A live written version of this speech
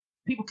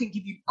people can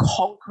give you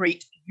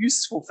concrete,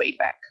 useful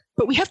feedback.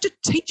 But we have to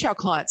teach our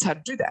clients how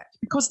to do that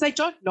because they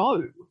don't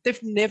know.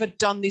 They've never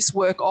done this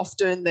work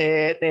often.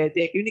 They're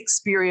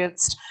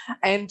inexperienced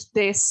and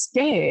they're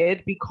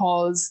scared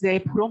because they're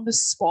put on the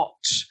spot.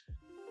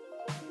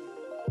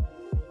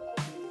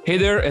 Hey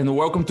there, and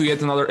welcome to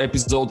yet another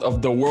episode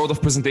of the World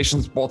of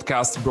Presentations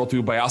podcast brought to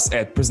you by us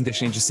at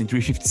Presentation Agency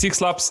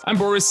 356 Labs. I'm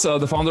Boris,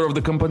 the founder of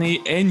the company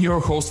and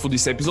your host for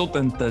this episode.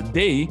 And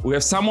today we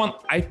have someone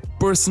I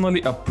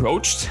personally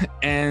approached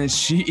and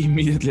she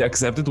immediately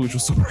accepted, which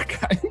was super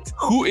kind.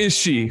 Who is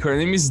she? Her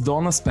name is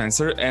Donna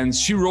Spencer and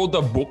she wrote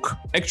a book.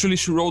 Actually,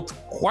 she wrote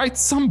quite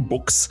some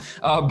books,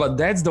 but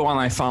that's the one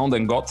I found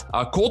and got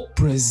called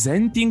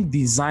Presenting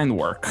Design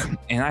Work.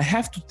 And I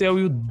have to tell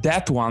you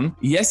that one,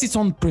 yes, it's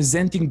on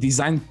presenting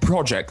design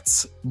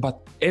projects,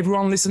 but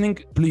everyone listening,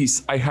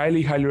 please, I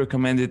highly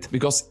recommend it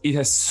because it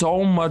has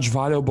so much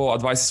valuable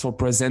advice for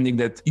presenting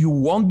that you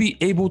won't be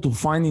able to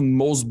find in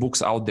most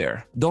books out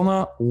there.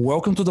 Donna,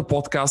 welcome to the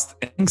podcast.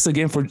 And thanks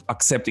again for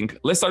accepting.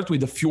 Let's start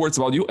with a few words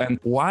about you and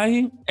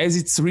why, as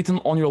it's written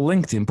on your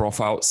LinkedIn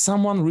profile,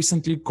 someone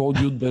recently called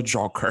you the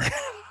Joker.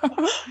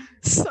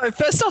 So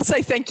first I'll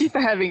say thank you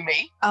for having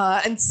me.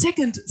 And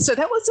second, so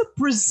that was a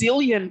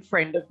Brazilian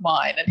friend of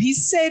mine. And he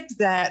said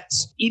that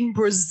in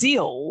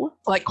Brazil,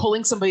 like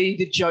calling somebody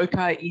the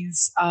Joker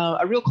is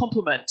a real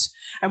compliment.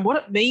 And what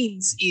it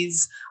means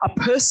is a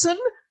person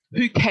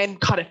who can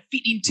kind of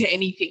fit into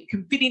anything,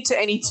 can fit into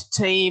any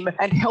team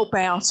and help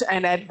out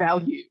and add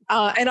value.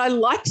 And I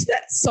liked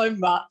that so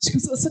much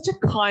because it was such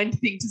a kind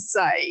thing to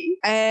say.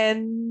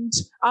 And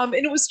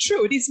it was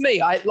true. It is me.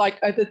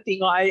 The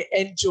thing I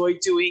enjoy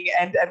doing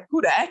and am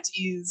good at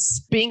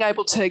is being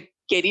able to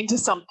get into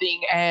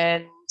something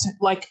and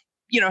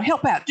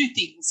help out, do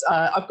things.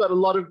 I've got a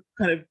lot of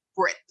kind of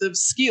breadth of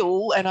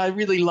skill and I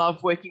really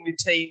love working with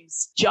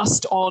teams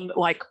just on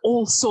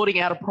all sorting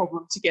out a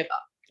problem together.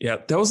 Yeah,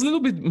 tell us a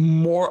little bit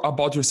more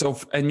about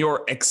yourself and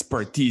your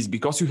expertise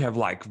because you have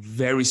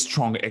very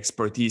strong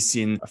expertise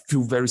in a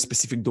few very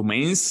specific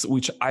domains,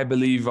 which I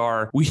believe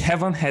we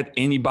haven't had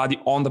anybody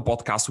on the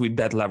podcast with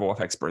that level of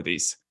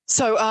expertise.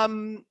 So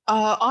I'm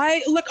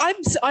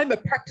a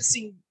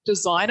practicing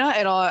designer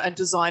and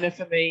designer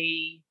for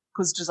me,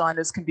 because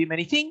designers can be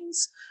many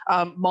things.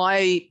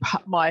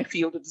 My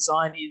field of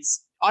design is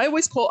I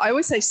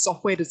always say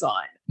software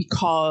design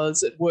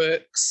because it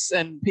works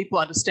and people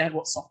understand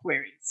what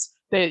software is.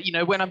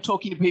 When I'm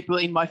talking to people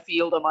in my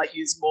field, I might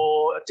use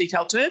more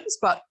detailed terms,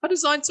 but I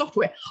design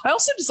software. I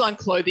also design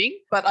clothing,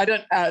 but I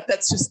don't,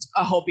 that's just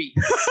a hobby.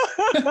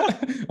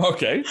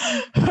 Okay.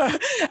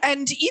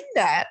 And in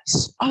that,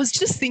 I was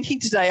just thinking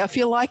today, I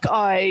feel like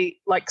I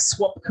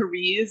swap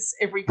careers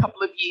every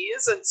couple of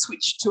years and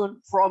switch to and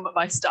from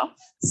my stuff.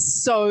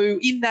 So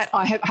in that,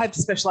 I have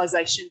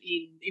specialization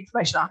in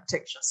information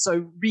architecture.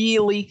 So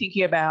really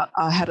thinking about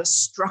how to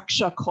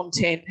structure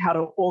content, how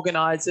to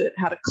organize it,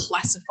 how to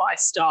classify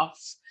stuff,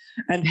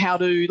 and how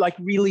to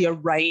really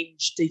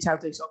arrange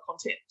detailed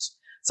content.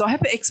 So I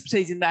have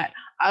expertise in that.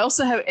 I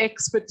also have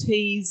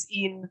expertise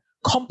in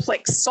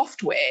complex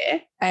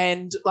software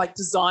and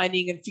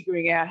designing and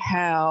figuring out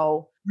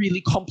how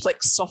really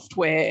complex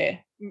software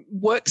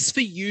works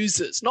for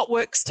users, not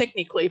works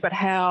technically, but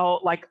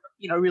how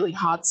really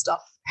hard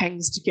stuff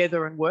hangs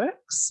together and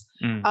works.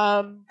 And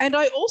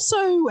I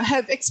also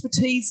have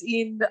expertise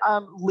in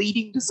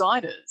leading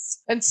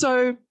designers. And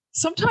so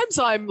sometimes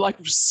I'm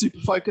super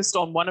focused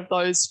on one of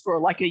those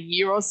for a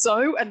year or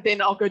so, and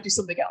then I'll go do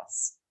something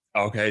else.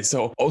 Okay.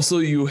 So also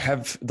you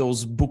have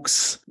those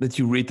books that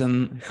you've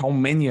written. How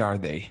many are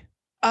they?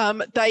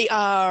 They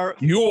are.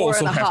 You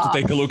also have half.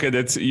 to take a look at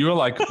it. You're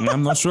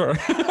I'm not sure.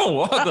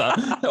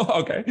 What?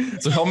 Okay.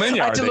 So how many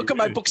are I had to they? look at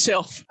my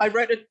bookshelf. I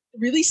wrote a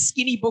really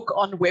skinny book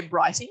on web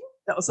writing.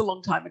 That was a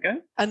long time ago.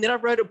 And then I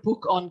wrote a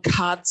book on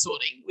card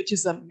sorting, which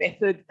is a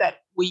method that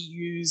we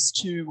use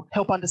to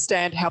help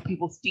understand how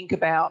people think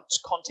about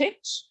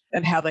content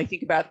and how they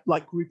think about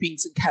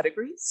groupings and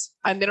categories.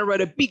 And then I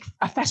wrote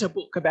a fatter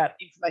book about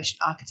information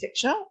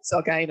architecture. So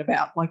again,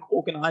 about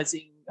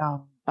organizing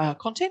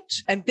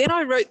content. And then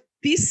I wrote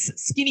this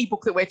skinny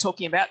book that we're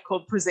talking about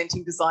called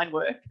Presenting Design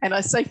Work. And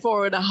I say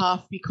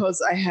 4.5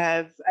 because I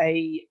have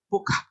a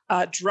book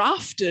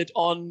drafted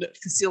on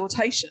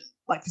facilitation,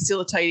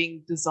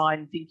 facilitating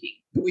design thinking.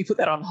 But we put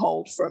that on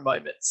hold for a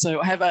moment.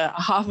 So I have a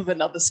half of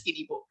another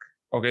skinny book.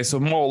 Okay, so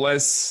more or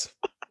less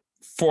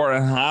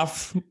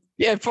 4.5.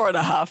 Yeah,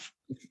 4.5.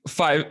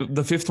 5.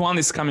 The fifth one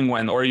is coming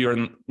when? Or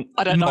you're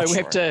I don't know. Sure. We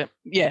have to,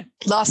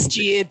 Last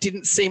year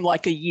didn't seem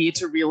like a year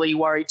to really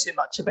worry too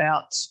much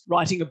about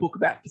writing a book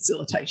about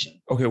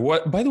facilitation. Okay,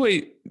 by the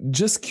way,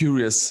 just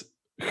curious,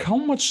 how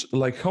much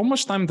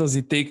time does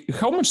it take?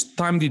 How much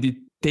time did it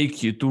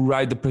take you to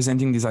write the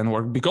Presenting Design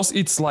Work? Because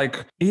it's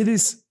it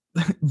is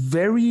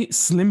very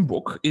slim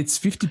book. It's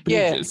 50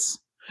 pages.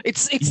 Yeah.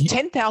 It's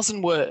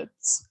 10,000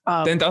 words.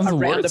 10,000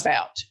 words?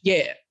 About.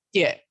 Yeah.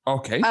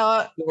 Okay.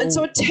 And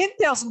so a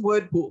 10,000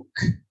 word book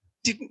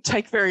didn't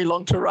take very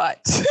long to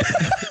write.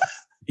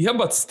 Yeah,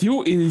 but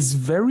still it is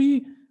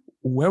very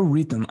well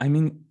written. I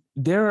mean,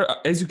 there,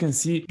 as you can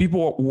see,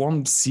 people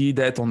won't see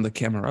that on the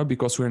camera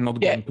because we're not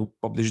going to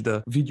publish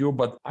the video.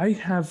 But I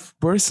have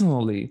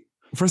personally,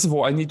 first of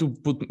all, I need to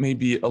put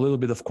maybe a little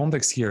bit of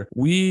context here.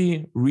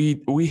 We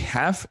read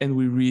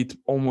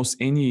almost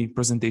any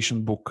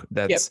presentation book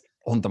that's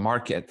on the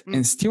market.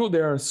 And still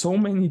there are so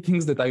many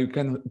things that I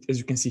can, as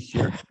you can see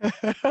here.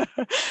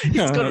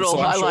 He's got it all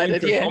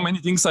highlighted, so many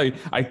things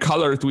I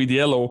colored with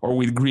yellow or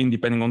with green,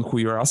 depending on who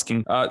you're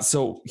asking.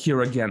 So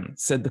here again,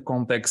 set the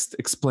context,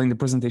 explain the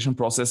presentation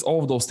process,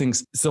 all of those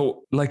things.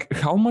 So like,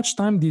 how much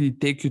time did it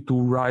take you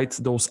to write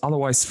those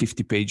otherwise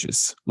 50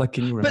 pages? Like,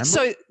 can you remember? But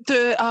so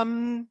the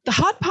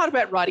hard part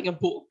about writing a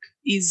book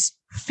is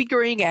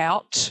figuring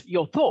out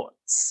your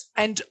thoughts.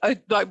 And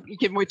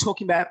again, we're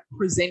talking about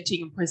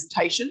presenting and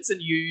presentations,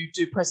 and you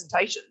do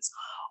presentations.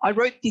 I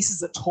wrote this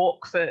as a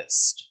talk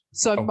first.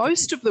 So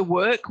most of the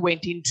work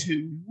went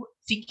into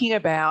thinking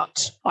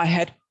about, I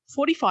had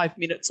 45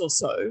 minutes or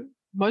so.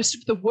 Most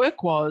of the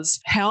work was,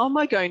 how am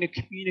I going to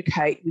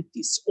communicate with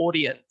this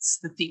audience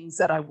the things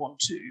that I want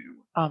to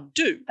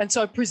do? And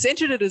so I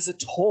presented it as a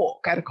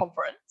talk at a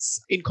conference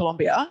in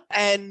Colombia,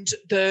 and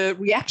the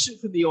reaction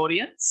from the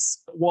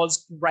audience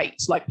was great.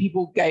 Like,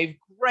 people gave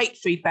great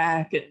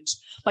feedback and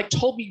like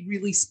told me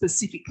really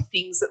specific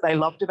things that they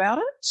loved about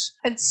it.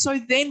 And so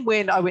then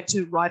when I went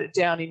to write it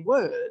down in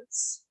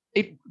words,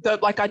 I'd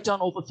done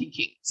all the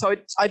thinking. So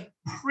I'd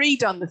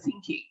pre-done the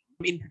thinking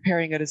in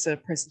preparing it as a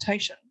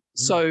presentation.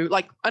 So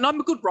and I'm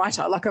a good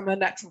writer, like I'm a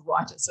natural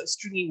writer. So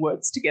stringing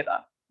words together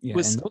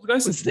was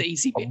the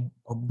easy bit.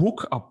 A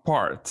book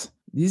apart.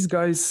 These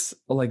guys,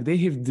 like, they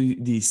have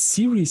the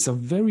series of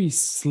very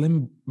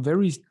slim,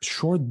 very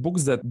short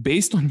books that,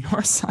 based on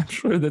yours, I'm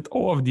sure that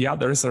all of the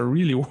others are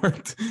really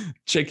worth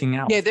checking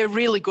out. Yeah, they're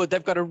really good.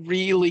 They've got a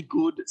really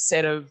good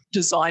set of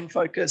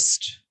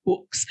design-focused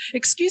books.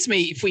 Excuse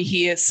me if we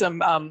hear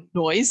some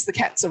noise. The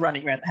cats are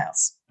running around the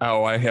house.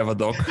 Oh, I have a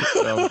dog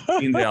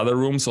in the other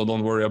room, so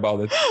don't worry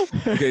about it.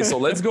 Okay, so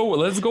let's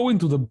go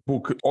into the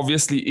book.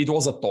 Obviously, it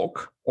was a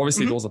talk.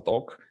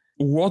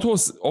 What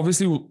was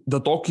obviously the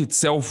talk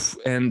itself,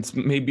 and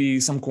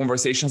maybe some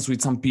conversations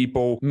with some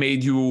people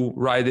made you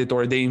write it,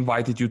 or they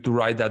invited you to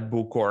write that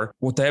book or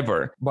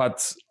whatever.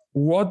 But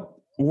what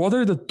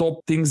are the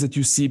top things that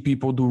you see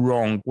people do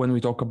wrong when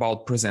we talk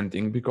about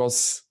presenting?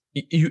 Because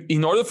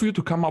in order for you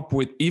to come up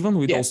with, even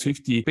with those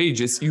 50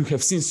 pages, you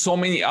have seen so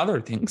many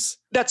other things.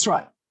 That's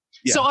right.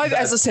 Yeah, so I've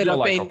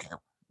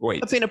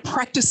been a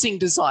practicing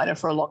designer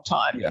for a long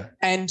time,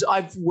 and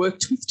I've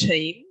worked with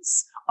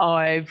teams.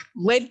 I've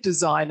led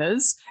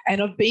designers,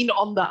 and I've been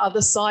on the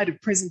other side of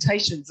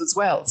presentations as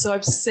well. So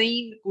I've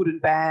seen good and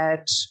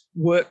bad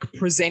work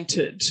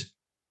presented,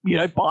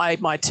 by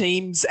my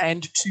teams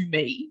and to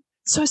me.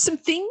 So some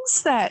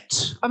things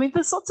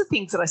there's lots of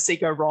things that I see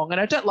go wrong,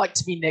 and I don't like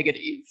to be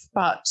negative,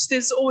 but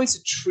there's always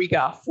a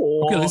trigger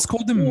for... Okay, let's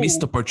call them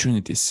missed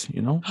opportunities,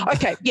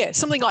 Okay, yeah,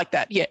 something like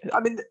that. Yeah,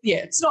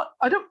 it's not,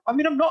 I don't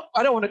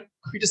want to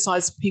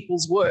criticize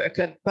people's work,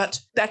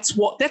 but that's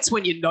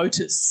when you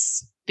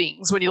notice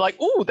things, when you're like,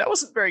 oh, that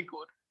wasn't very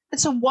good.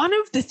 And so one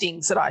of the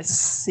things that I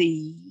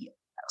saw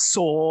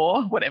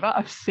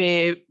a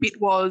fair bit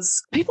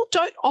was, people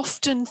don't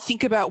often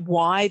think about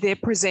why they're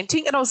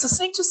presenting. And I was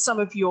listening to some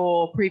of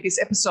your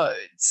previous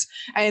episodes,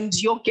 and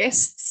your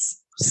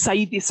guests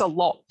say this a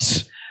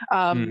lot.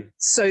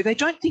 So they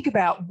don't think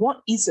about,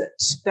 what is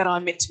it that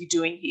I'm meant to be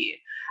doing here?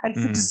 And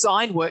for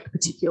design work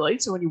particularly,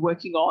 so when you're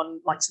working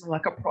on like something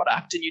like a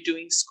product and you're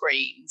doing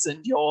screens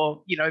and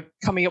you're,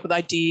 coming up with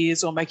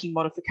ideas or making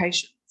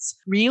modifications,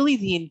 really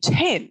the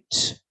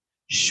intent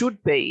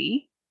should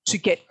be to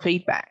get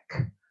feedback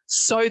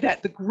so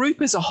that the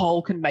group as a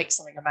whole can make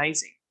something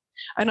amazing.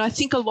 And I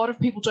think a lot of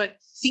people don't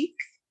think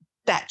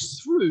that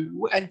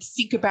through and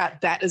think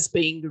about that as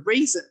being the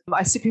reason.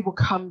 I see people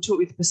come to it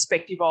with the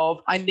perspective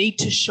of, I need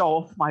to show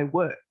off my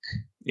work.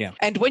 Yeah.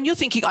 And when you're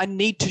thinking, I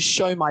need to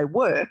show my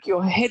work,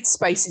 your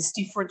headspace is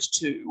different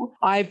to,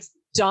 I've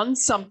done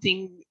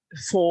something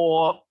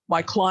for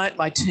my client,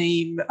 my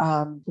team,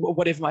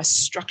 whatever my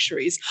structure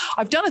is.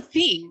 I've done a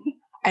thing,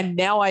 and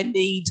now I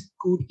need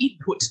good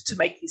input to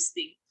make this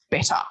thing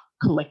better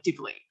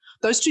collectively.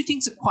 Those two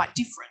things are quite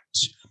different.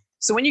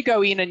 So when you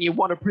go in and you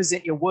want to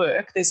present your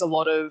work, there's a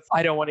lot of,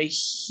 I don't want to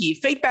hear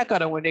feedback, I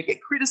don't want to get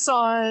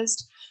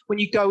criticized. When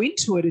you go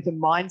into it with a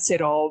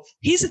mindset of,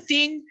 here's a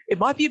thing, it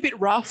might be a bit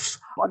rough,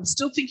 I'm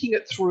still thinking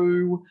it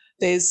through,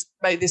 there's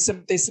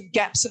some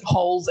gaps and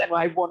holes, and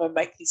I want to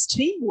make this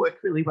team work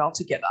really well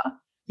together,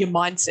 your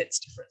mindset's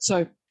different.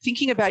 So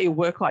thinking about your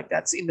work like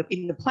that's in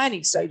the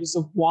planning stages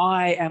of,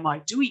 why am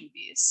I doing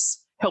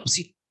this, helps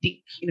you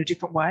think in a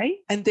different way.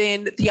 And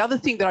then the other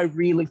thing that I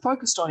really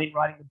focused on in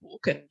writing the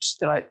book, and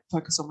that I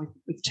focus on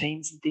with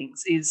teams and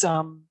things, is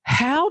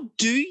how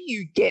do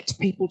you get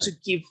people to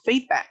give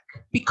feedback?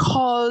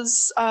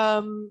 Because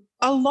a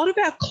lot of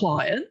our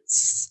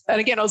clients,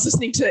 and again, I was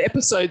listening to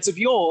episodes of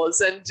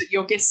yours, and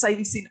your guests say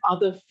this in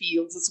other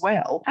fields as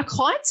well, our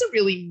clients are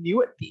really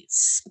new at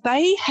this.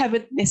 They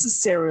haven't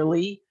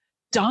necessarily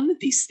done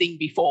this thing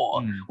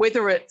before,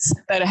 whether it's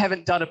they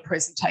haven't done a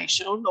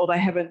presentation or they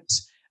haven't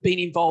been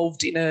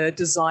involved in a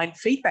design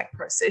feedback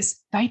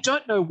process, they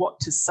don't know what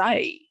to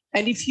say.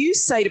 And if you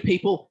say to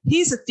people,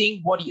 here's a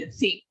thing, what do you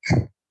think?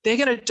 They're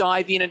going to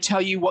dive in and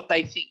tell you what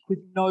they think with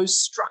no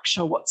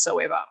structure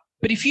whatsoever.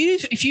 But if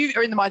you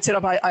are in the mindset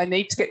of I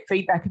need to get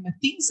feedback, and the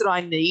things that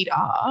I need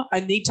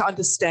to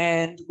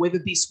understand whether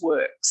this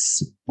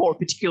works for a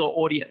particular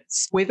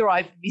audience, whether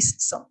I've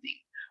missed something,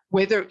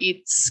 whether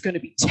it's going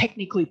to be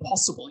technically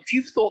possible. If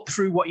you've thought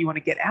through what you want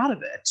to get out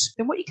of it,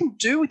 then what you can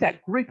do with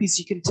that group is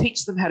you can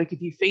teach them how to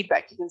give you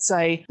feedback. You can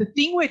say, the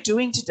thing we're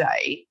doing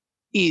today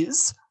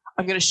is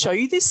I'm going to show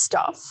you this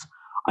stuff.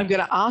 I'm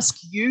going to ask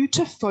you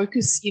to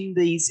focus in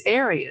these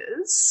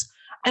areas,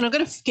 and I'm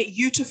going to get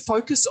you to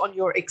focus on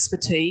your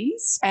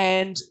expertise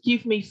and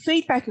give me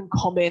feedback and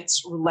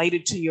comments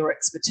related to your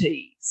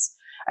expertise.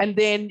 And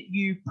then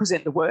you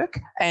present the work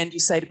and you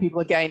say to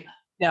people again,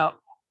 now,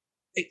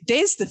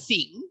 there's the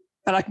thing,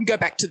 and I can go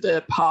back to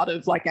the part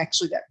of like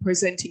actually that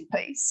presenting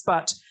piece,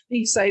 but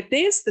you say,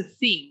 there's the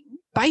thing,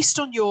 based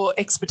on your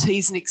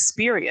expertise and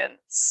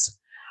experience,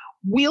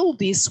 will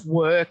this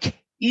work?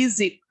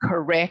 Is it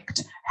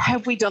correct?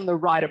 Have we done the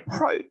right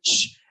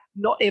approach?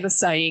 Not ever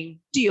saying,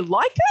 do you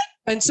like it?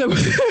 And so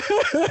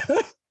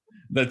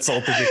that's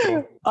all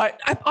typical.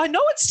 I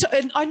know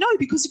and I know,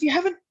 because if you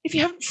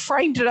haven't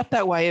framed it up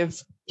that way of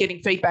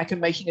getting feedback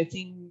and making a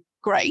thing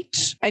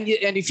great, and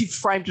if you've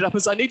framed it up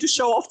as I need to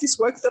show off this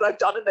work that I've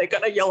done and they're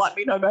going to yell at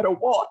me no matter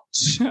what,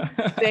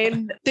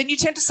 then you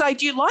tend to say,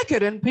 do you like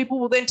it? And people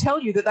will then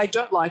tell you that they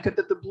don't like it,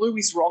 that the blue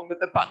is wrong, that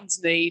the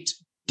buttons need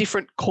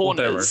different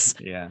corners.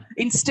 Whatever. Yeah.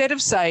 Instead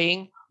of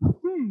saying,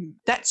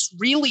 that's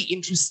really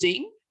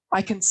interesting.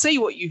 I can see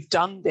what you've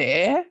done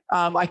there.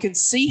 I can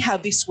see how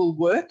this will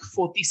work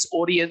for this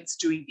audience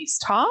doing this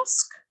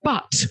task.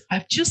 But I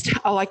think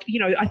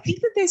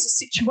that there's a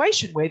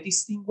situation where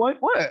this thing won't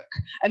work.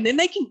 And then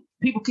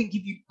people can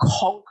give you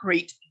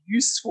concrete,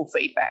 useful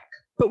feedback.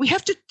 But we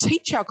have to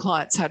teach our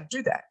clients how to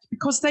do that,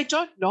 because they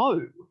don't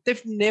know.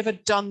 They've never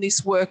done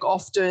this work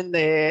often.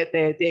 They're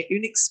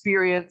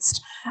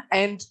inexperienced,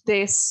 and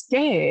they're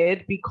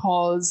scared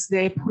because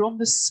they're put on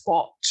the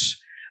spot.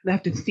 They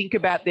have to think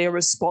about their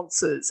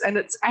responses. And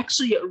it's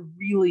actually a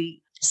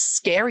really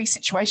scary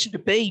situation to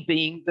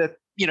being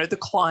the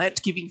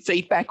client giving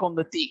feedback on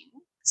the thing.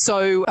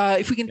 So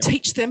if we can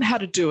teach them how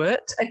to do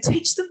it and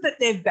teach them that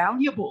they're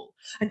valuable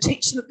and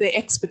teach them that their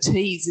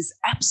expertise is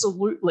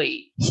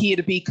absolutely here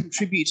to be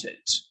contributed,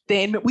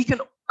 then we can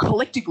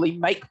collectively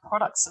make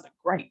products that are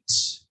great.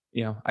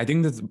 Yeah, I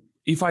think that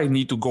if I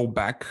need to go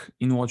back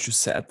in what you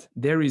said,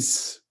 there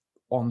is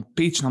on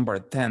page number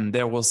 10,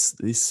 there was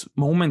this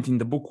moment in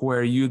the book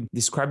where you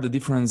describe the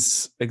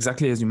difference,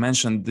 exactly as you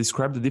mentioned,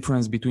 describe the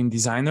difference between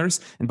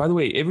designers. And by the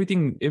way,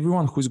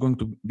 everyone who's going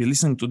to be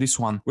listening to this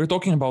one, we're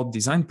talking about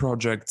design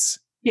projects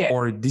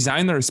or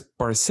designers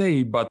per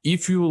se. But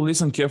if you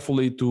listen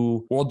carefully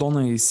to what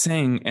Donna is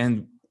saying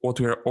and what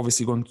we're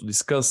obviously going to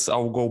discuss,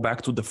 I'll go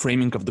back to the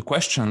framing of the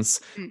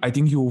questions. I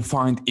think you will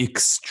find a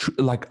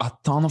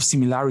ton of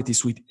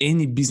similarities with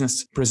any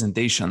business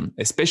presentation,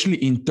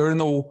 especially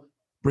internal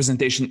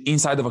presentation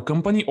inside of a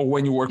company, or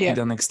when you work with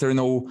an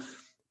external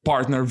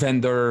partner,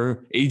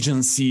 vendor,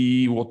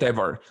 agency,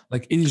 whatever.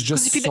 Like, it is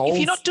just if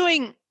you're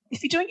doing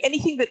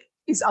anything that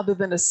is other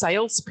than a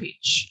sales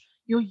pitch,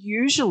 you're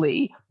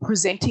usually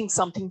presenting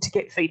something to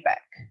get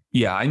feedback.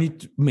 Yeah,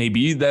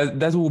 maybe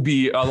that will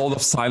be a lot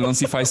of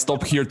silence if I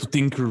stop here to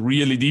think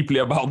really deeply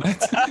about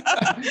that.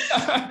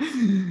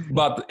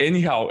 But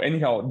anyhow,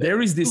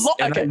 there is this,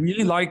 and I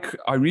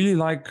really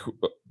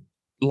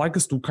like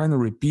us to kind of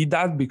repeat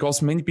that,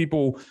 because many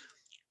people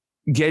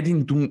get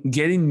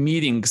in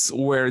meetings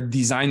where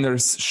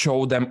designers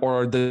show them,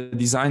 or the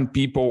design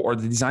people or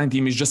the design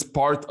team is just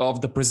part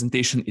of the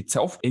presentation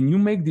itself. And you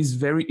make this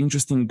very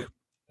interesting,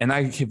 and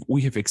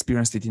we have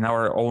experienced it in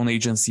our own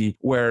agency,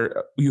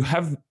 where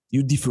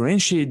you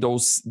differentiate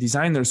those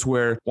designers,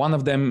 where one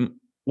of them,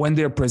 when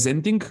they're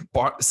presenting,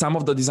 some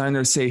of the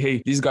designers say,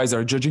 hey, these guys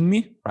are judging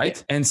me, right?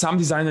 Yeah. And some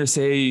designers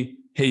say,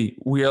 hey,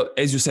 we are,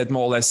 as you said,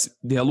 more or less,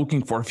 they are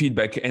looking for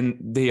feedback, and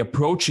they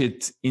approach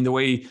it in the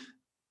way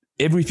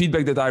every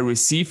feedback that I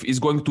receive is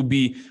going to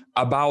be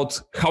about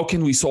how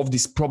can we solve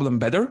this problem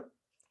better?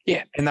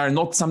 Yeah. And are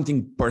not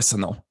something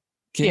personal.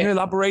 Can you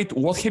elaborate?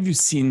 What have you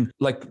seen?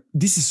 Like,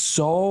 this is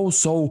so,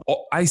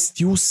 I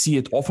still see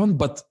it often,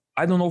 but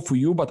I don't know for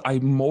you, but I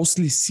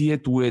mostly see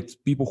it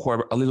with people who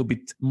are a little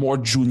bit more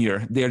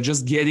junior. They're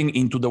just getting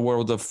into the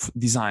world of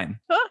design.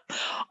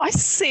 I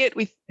see it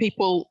with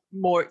people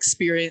more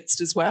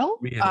experienced as well.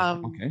 Really?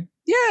 Okay.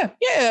 Yeah.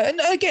 And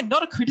again,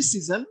 not a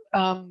criticism.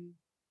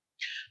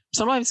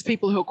 Sometimes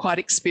people who are quite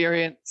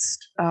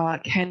experienced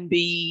can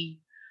be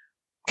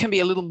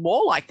a little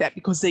more like that,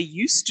 because they're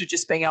used to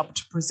just being able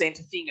to present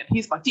a thing and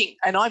here's my thing,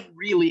 and I'm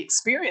really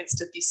experienced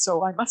at this,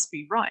 so I must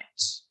be right.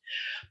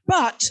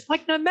 But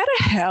like, no matter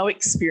how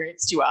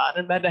experienced you are,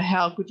 no matter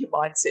how good your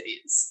mindset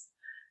is,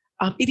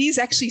 it is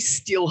actually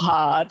still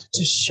hard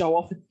to show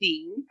off a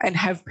thing and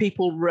have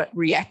people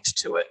react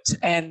to it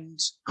and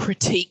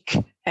critique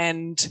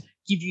and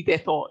give you their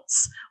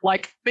thoughts.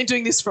 Like, been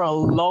doing this for a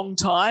long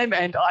time,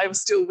 and I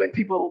was still, when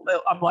people,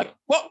 I'm like,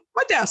 well,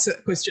 my dad asked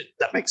that question.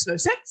 That makes no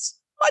sense.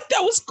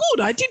 That was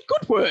good. I did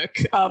good work.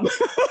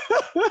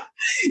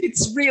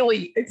 It's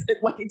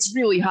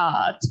really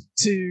hard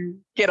to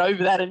get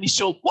over that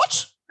initial,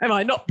 what? Am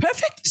I not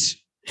perfect?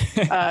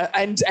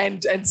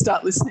 And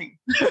start listening.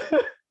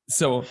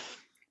 So,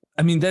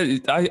 I mean,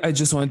 I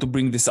just wanted to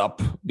bring this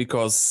up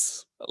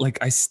because, like,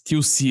 I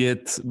still see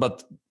it,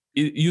 but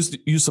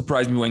you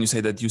surprised me when you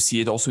say that you see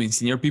it also in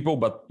senior people,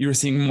 but you're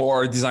seeing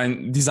more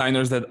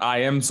designers that I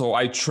am. So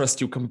I trust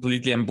you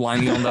completely and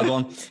blindly on that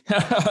one.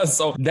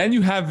 So then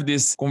you have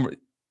this,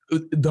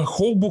 the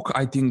whole book,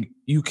 I think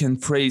you can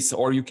phrase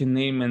or you can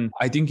name. And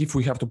I think if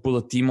we have to put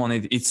a theme on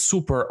it, it's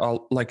super,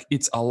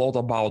 it's a lot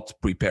about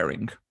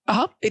preparing.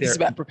 It is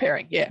about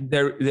preparing. Yeah.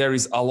 There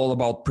is a lot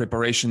about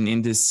preparation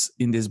in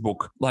this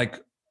book.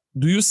 Like,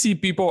 do you see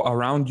people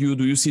around you?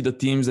 Do you see the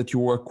teams that you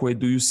work with?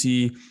 Do you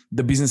see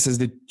the businesses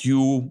that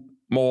you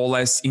more or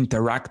less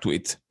interact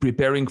with,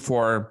 preparing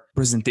for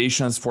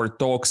presentations, for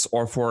talks,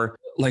 or for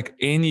like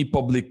any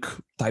public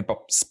type of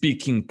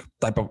speaking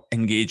type of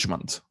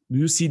engagement? Do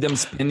you see them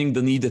spending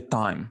the needed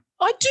time?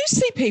 I do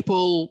see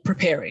people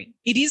preparing.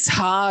 It is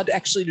hard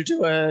actually to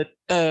do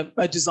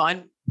a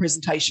design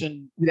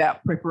presentation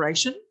without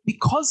preparation,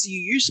 because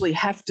you usually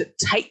have to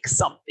take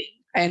something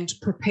and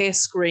prepare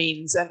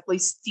screens and at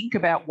least think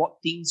about what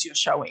things you're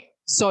showing.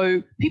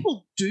 So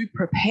people do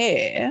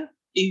prepare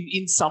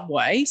in some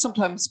way.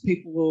 Sometimes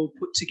people will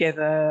put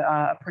together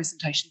a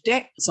presentation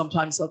deck.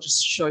 Sometimes they'll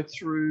just show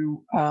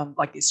through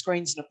like their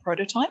screens and a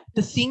prototype.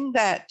 The thing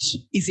that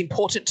is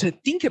important to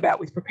think about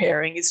with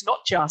preparing is not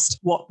just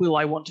what will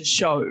I want to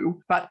show,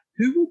 but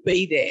who will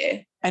be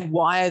there and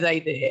why are they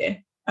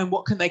there? And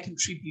what can they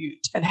contribute?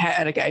 And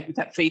again, with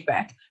that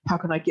feedback, how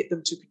can I get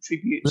them to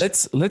contribute?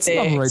 Let's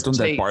elaborate on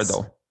that part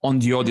though, on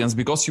the audience,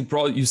 because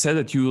you said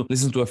that you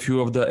listened to a few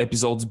of the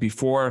episodes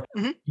before.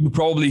 Mm-hmm. You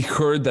probably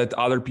heard that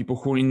other people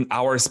who are in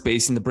our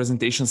space, in the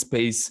presentation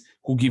space,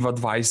 who give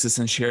advices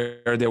and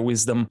share their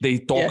wisdom, they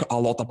talk a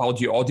lot about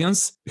the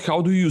audience.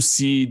 How do you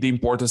see the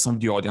importance of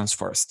the audience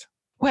first?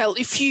 Well,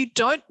 if you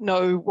don't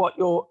know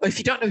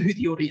who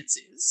the audience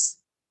is,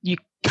 you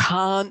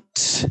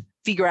can't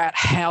figure out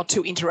how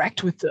to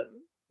interact with them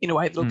in a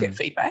way that'll get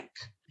feedback.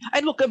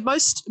 And look,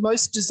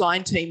 most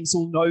design teams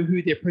will know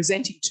who they're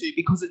presenting to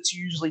because it's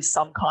usually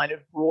some kind of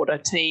broader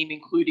team,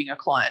 including a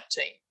client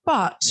team.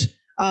 But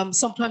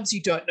sometimes you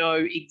don't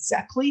know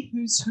exactly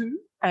who's who.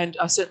 And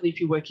certainly if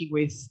you're working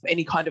with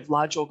any kind of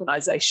large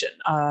organisation,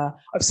 I've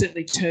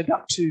certainly turned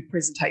up to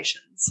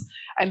presentations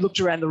and looked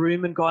around the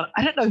room and gone,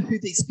 I don't know who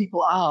these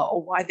people are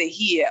or why they're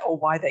here or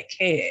why they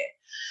care.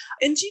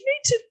 And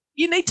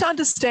you need to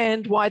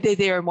understand why they're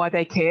there and why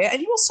they care.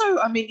 And you also,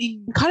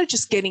 in kind of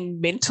just getting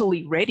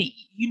mentally ready,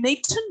 you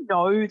need to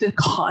know the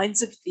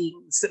kinds of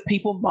things that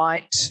people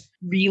might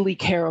really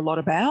care a lot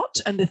about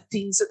and the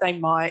things that they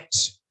might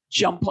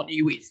jump on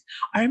you with.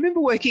 I remember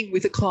working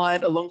with a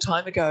client a long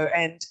time ago,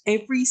 and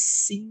every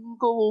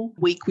single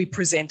week we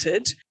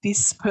presented,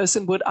 this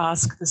person would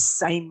ask the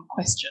same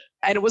question.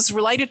 And it was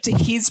related to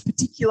his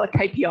particular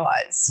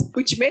KPIs,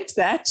 which meant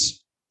that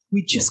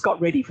we just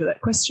got ready for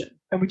that question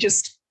and we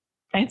just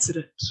answered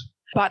it.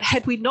 But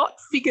had we not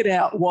figured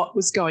out what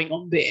was going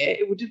on there,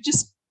 it would have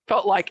just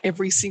felt like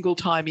every single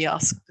time he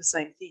asked the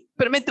same thing.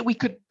 But it meant that we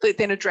could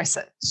then address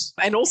it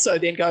and also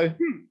then go,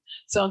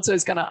 so-and-so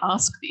is going to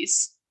ask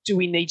this. Do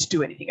we need to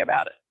do anything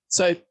about it?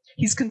 So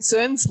his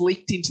concerns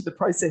leaked into the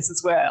process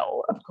as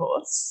well, of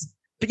course.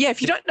 But yeah,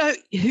 if you don't know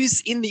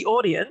who's in the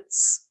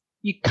audience,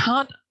 you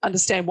can't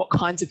understand what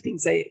kinds of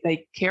things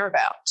they care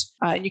about,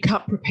 and you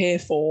can't prepare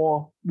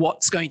for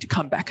what's going to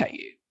come back at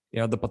you.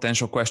 Yeah, the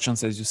potential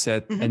questions, as you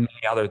said, and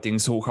many other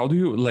things. So how do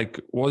you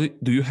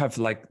what do you have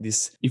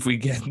this, if we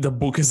get the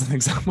book as an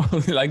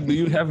example, do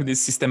you have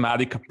this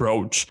systematic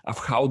approach of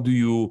how do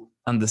you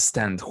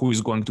understand who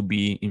is going to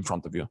be in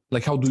front of you?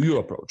 How do you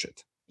approach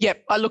it?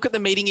 Yep, I look at the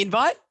meeting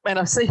invite and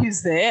I see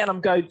who's there and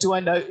I'm going, do I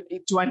know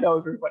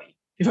everybody?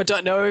 If I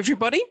don't know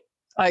everybody,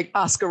 I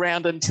ask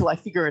around until I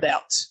figure it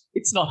out.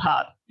 It's not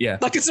hard. Yeah.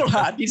 It's not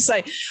hard. You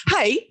say,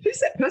 hey, who's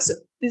that person?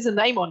 There's a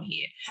name on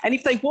here. And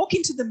if they walk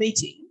into the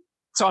meeting,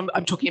 so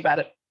I'm talking about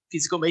a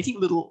physical meeting, a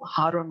little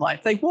harder online.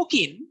 If they walk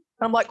in,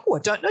 I'm like, oh, I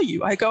don't know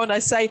you. I go and I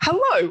say,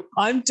 hello,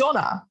 I'm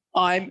Donna.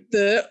 I'm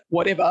the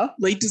whatever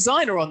lead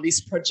designer on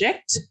this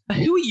project.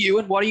 Who are you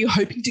and what are you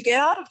hoping to get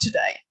out of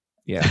today?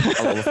 Yeah,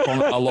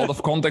 a lot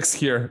of context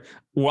here.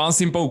 One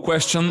simple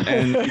question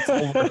and it's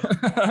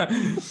over.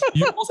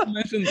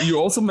 You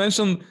also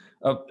mentioned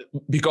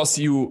because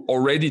you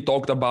already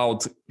talked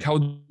about how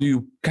do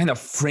you kind of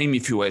frame,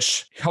 if you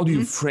wish, how do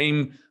you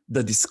frame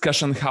the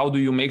discussion? How do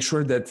you make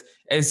sure that,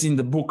 as in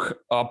the book,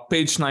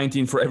 page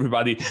 19 for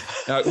everybody,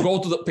 go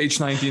to the page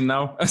 19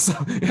 now. So,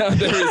 yeah,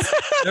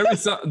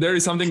 there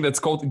is something that's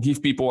called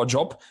give people a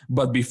job.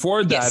 But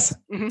before that,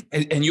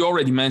 and you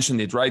already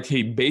mentioned it, right?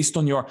 Hey, based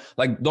on your,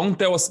 don't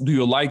tell us, do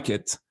you like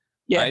it?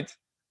 Yeah. Right?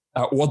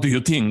 What do you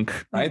think?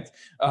 Right?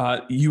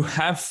 You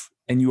have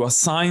and you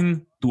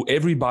assign to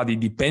everybody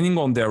depending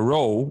on their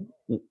role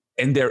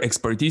and their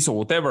expertise or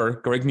whatever,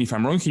 correct me if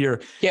I'm wrong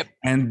here. Yep.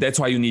 And that's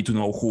why you need to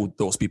know who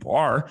those people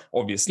are,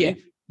 obviously. Yep.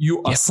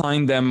 You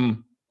assign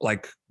them,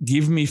 like,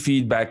 give me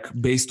feedback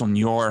based on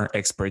your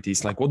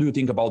expertise. Like, what do you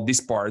think about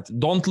this part?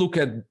 Don't look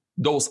at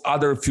those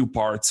other few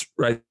parts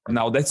right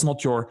now. That's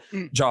not your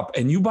job.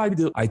 And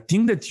I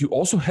think that you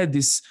also had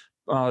this,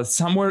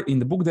 somewhere in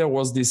the book, there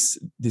was this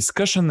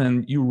discussion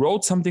and you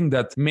wrote something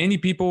that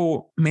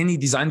many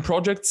design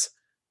projects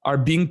are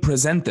being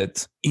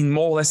presented in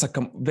more or less a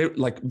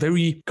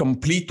very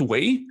complete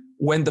way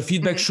when the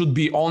feedback should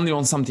be only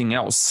on something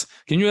else.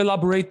 Can you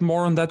elaborate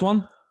more on that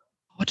one?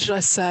 What did I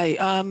say?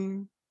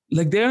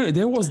 Like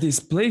there was this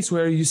place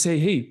where you say,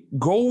 hey,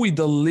 go with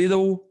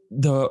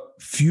the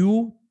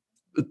few,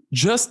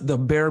 just the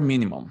bare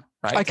minimum,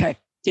 right? Okay.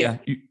 Yeah.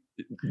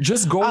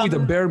 Just go with the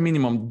bare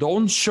minimum.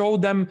 Don't show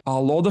them a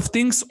lot of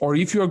things, or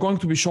if you are going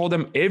to be show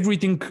them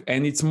everything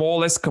and it's more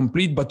or less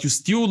complete, but you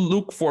still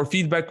look for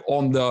feedback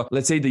on the,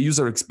 let's say, the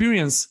user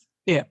experience.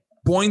 Yeah.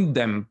 Point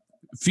them,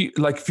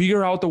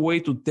 figure out a way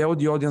to tell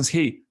the audience,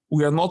 hey,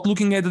 we are not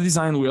looking at the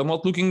design. We are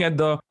not looking at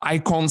the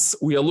icons.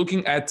 We are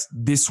looking at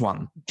this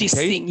one. This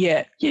thing.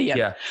 Yeah.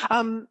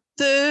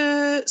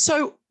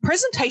 So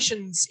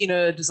presentations in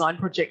a design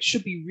project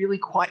should be really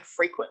quite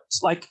frequent,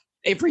 like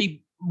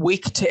every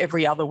week to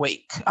every other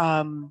week.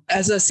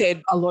 As I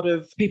said, a lot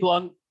of people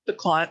on the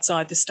client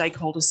side, the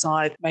stakeholder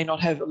side, may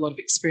not have a lot of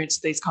experience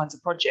with these kinds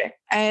of projects.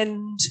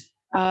 And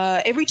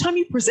every time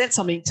you present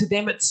something to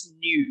them, it's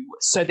new.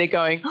 So they're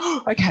going,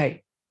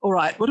 okay, all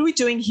right, what are we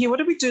doing here? What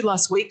did we do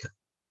last week?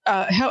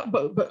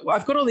 But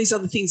I've got all these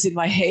other things in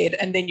my head,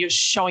 and then you're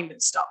showing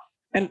them stuff,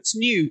 and it's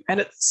new, and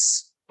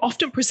it's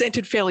often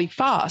presented fairly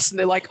fast, and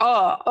they're like,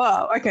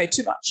 oh, okay,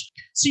 too much.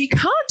 So you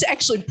can't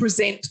actually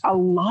present a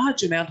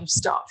large amount of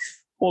stuff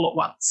all at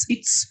once.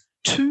 It's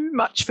too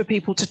much for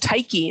people to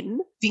take in,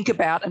 think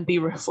about, and be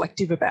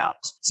reflective about.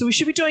 So we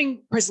should be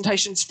doing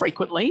presentations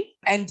frequently.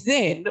 And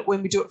then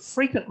when we do it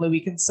frequently, we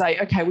can say,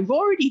 okay, we've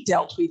already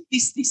dealt with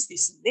this,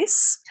 and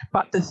this,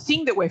 but the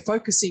thing that we're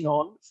focusing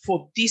on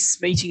for this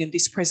meeting and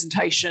this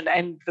presentation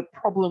and the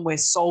problem we're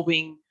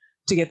solving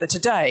together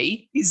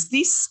today is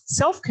this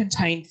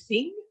self-contained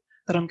thing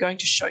that I'm going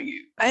to show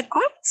you. And I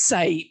would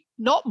say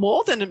not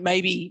more than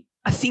maybe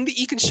a thing that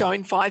you can show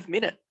in 5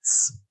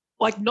 minutes.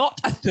 Like not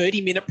a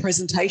 30-minute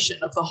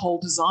presentation of the whole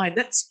design.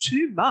 That's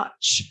too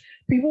much.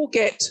 People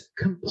get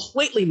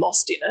completely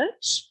lost in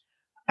it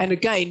and,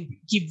 again,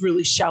 give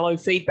really shallow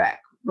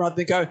feedback rather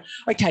than go,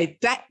 okay,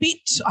 that bit,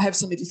 I have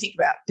something to think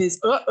about. There's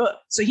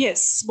So,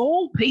 yes,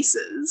 small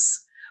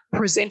pieces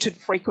presented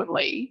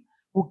frequently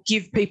will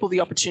give people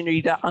the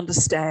opportunity to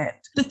understand.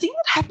 The thing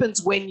that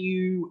happens when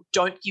you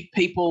don't give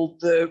people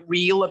the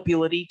real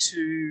ability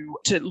to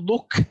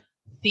look,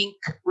 think,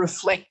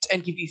 reflect,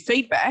 and give you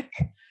feedback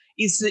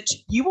is that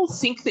you will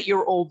think that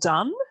you're all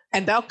done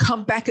and they'll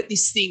come back at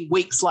this thing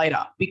weeks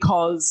later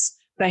because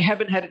they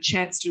haven't had a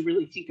chance to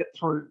really think it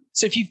through.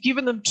 So if you've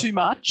given them too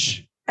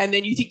much and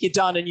then you think you're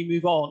done and you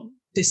move on,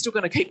 they're still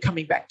going to keep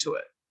coming back to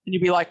it. And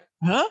you'll be like,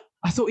 huh?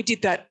 I thought we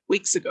did that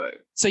weeks ago.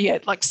 So yeah,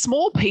 like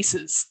small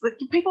pieces,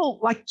 give people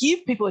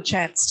a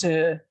chance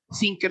to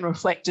think and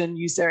reflect and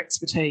use their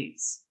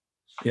expertise.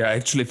 Yeah, I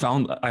actually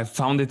found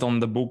it on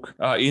the book.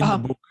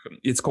 The book,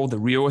 it's called The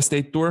Real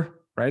Estate Tour.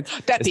 Right?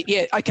 That's it.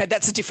 Yeah. Okay.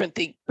 That's a different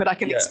thing, but I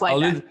can explain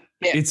that.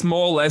 Yeah. It's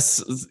more or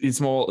less,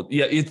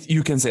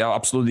 you can say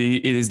absolutely,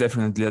 it is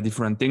definitely a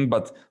different thing,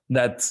 but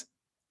that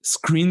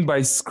screen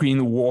by screen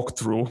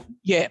walkthrough.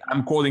 Yeah.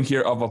 I'm quoting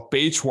here of a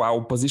page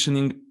while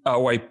pointing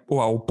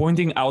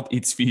out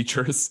its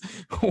features.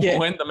 Yeah.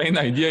 When the main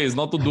idea is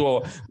not to do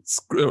a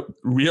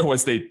real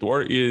estate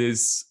tour, it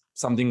is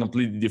something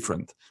completely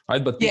different,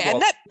 right? But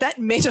and that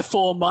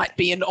metaphor might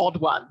be an odd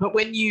one, but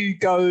when you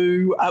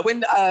go,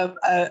 when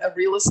a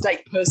real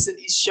estate person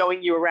is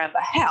showing you around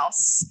the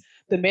house,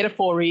 the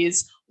metaphor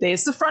is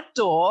there's the front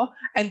door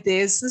and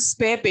there's the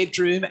spare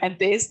bedroom and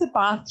there's the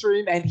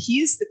bathroom and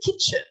here's the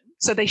kitchen.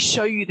 So they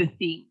show you the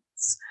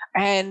things.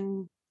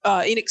 And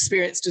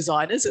inexperienced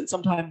designers, and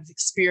sometimes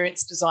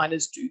experienced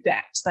designers do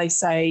that. They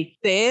say,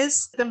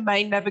 there's the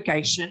main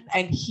navigation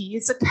and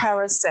here's a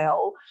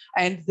carousel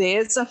and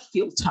there's a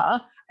filter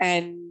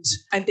and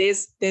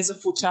there's a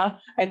footer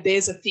and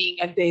there's a thing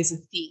and there's a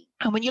thing.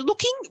 And when you're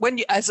looking, on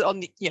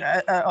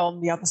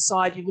the other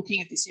side, you're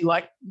looking at this, you're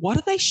like, what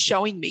are they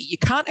showing me? You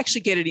can't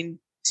actually get it into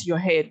your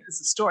head as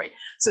a story.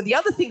 So the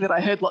other thing that I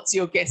heard lots of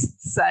your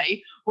guests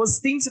say was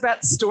things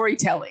about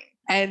storytelling.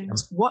 And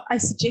what I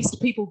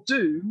suggest people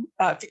do,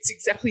 fits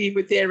exactly in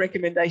with their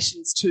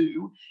recommendations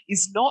too,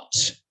 is not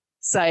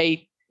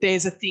say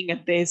there's a thing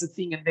and there's a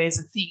thing and there's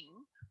a thing,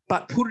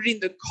 but put it in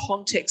the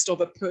context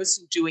of a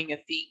person doing a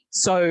thing.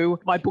 So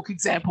my book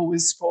example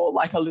was for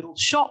like a little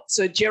shop.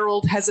 So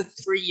Gerald has a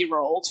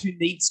 3-year-old who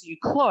needs new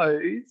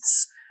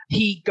clothes.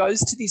 He goes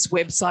to this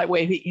website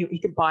where he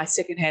can buy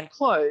secondhand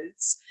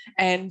clothes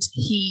and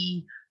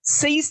he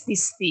sees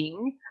this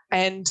thing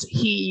and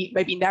he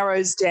maybe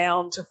narrows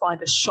down to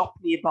find a shop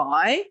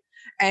nearby.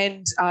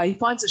 And he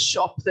finds a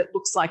shop that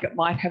looks like it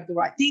might have the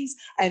right things,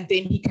 and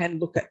then he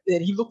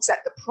looks at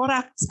the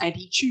products and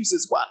he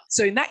chooses one.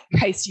 So in that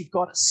case, you've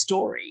got a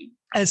story.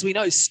 As we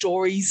know,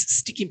 stories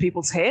stick in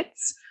people's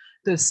heads.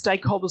 The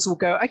stakeholders will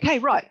go, okay,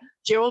 right,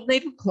 Gerald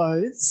needed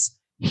clothes.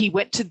 He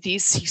went to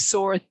this, he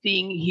saw a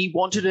thing, he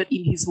wanted it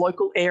in his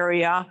local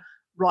area.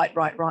 Right.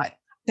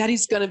 That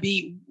is going to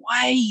be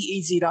way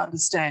easier to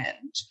understand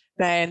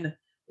than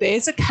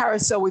there's a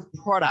carousel with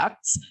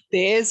products,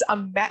 there's a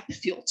map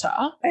filter,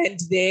 and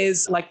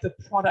there's like the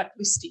product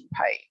listing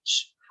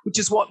page, which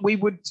is what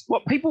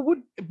people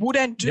would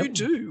and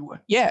do.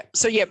 Yeah.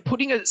 So yeah,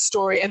 putting a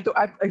story, and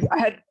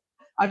I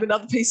have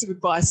another piece of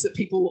advice that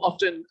people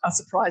often are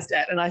surprised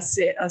at, and I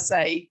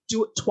say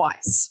do it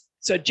twice.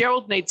 So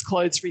Gerald needs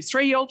clothes for his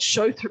 3-year-old.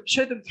 Show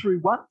them through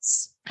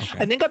once,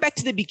 and then go back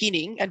to the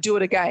beginning and do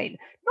it again.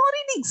 Not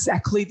in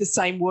exactly the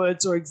same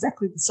words or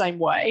exactly the same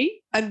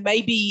way. And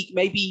maybe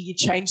you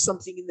change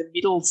something in the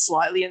middle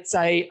slightly and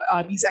say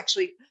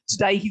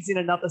today he's in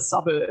another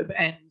suburb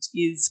and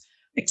is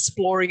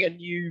exploring a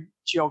new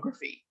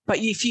geography. But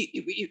if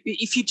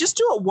you just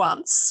do it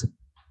once,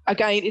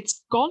 again,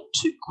 it's gone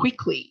too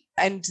quickly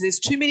and there's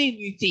too many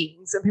new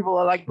things and people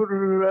are like, blah, blah,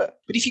 blah, blah.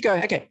 But if you go,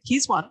 okay,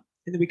 here's one,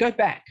 and then we go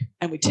back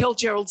and we tell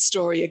Gerald's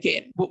story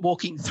again,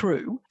 walking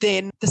through,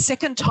 then the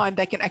second time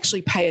they can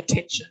actually pay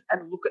attention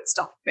and look at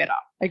stuff better.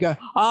 They go,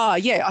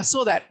 yeah, I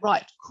saw that.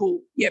 Right,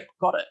 cool. Yep,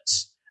 got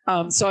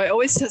it. So I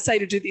always say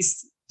to do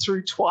this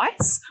through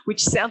twice,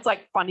 which sounds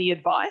like funny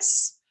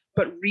advice,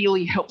 but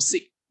really helps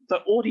the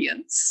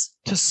audience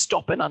to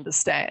stop and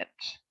understand.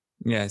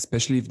 Yeah,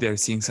 especially if they're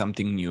seeing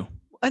something new.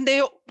 And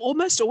they're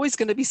almost always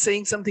going to be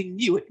seeing something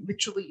new. It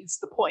literally is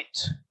the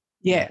point.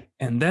 Yeah.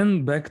 And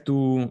then back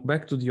to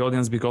the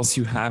audience, because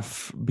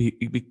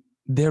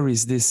there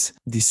is this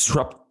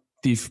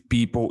disruptive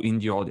people in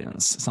the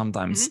audience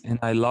sometimes. Mm-hmm. And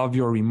I love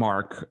your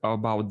remark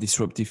about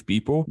disruptive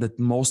people, that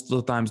most of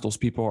the times those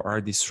people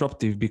are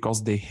disruptive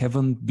because they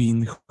haven't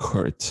been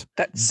hurt.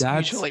 That's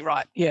usually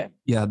right. Yeah.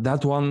 Yeah,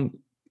 that one.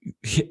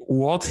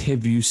 What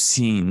have you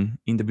seen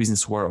in the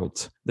business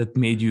world that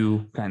made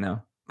you kind of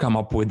come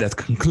up with that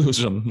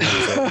conclusion?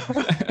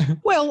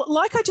 Well,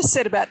 like I just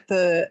said about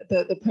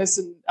the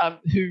person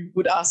who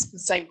would ask the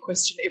same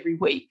question every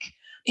week,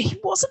 he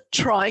wasn't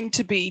trying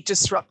to be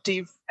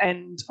disruptive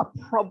and a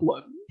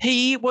problem.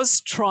 He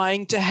was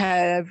trying to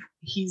have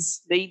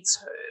his needs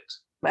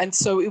heard. And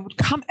so it would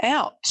come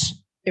out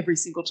every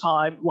single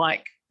time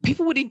like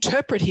people would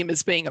interpret him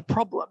as being a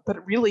problem,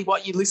 but really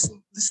what you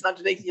listen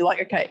underneath, you're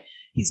like, okay,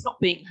 he's not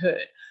being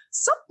heard.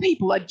 Some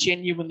people are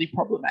genuinely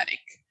problematic.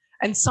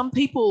 And some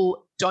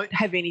people don't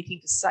have anything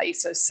to say,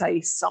 so say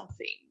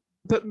something.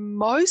 But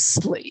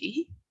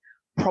mostly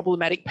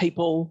problematic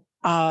people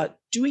are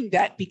doing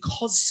that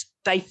because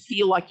they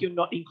feel like you're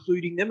not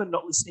including them and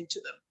not listening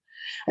to them.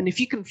 And if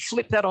you can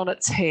flip that on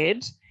its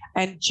head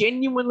and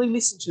genuinely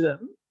listen to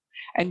them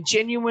and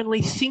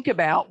genuinely think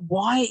about,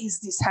 why is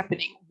this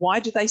happening? Why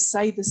do they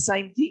say the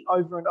same thing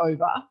over and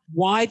over?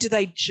 Why do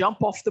they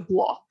jump off the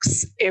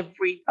blocks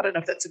I don't know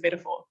if that's a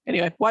metaphor.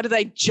 Anyway, why do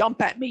they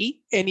jump at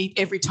me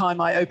every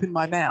time I open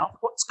my mouth?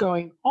 What's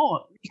going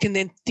on? You can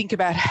then think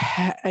about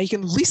how you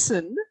can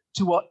listen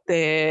to what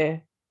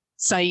they're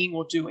saying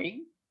or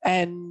doing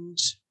and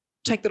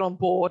take that on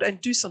board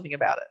and do something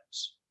about it.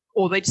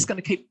 Or they're just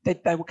going to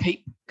they will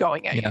keep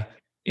going at you.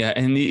 Yeah,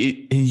 and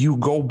you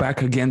go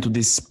back again to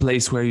this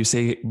place where you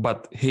say,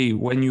 but hey,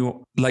 when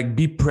you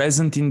be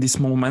present in this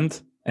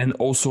moment and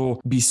also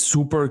be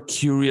super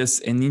curious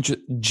and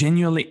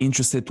genuinely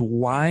interested,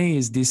 why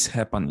is this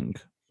happening?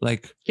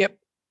 Yep.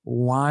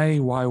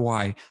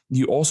 Why?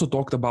 You also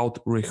talked about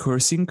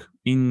rehearsing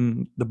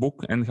in the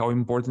book and how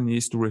important it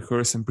is to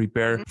rehearse and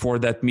prepare for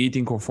that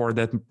meeting or for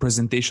that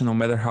presentation, no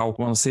matter how you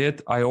want to say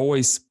it. I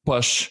always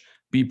push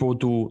people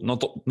to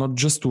not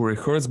just to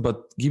rehearse,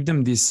 but give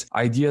them this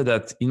idea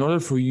that in order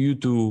for you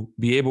to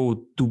be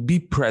able to be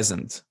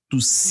present, to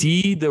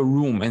see the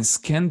room and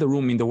scan the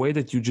room in the way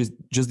that you just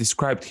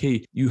described,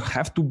 hey, you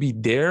have to be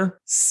there,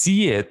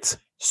 see it,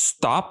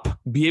 stop,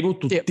 be able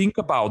to think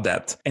about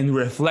that and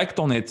reflect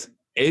on it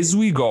as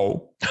we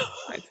go.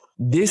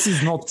 This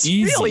is not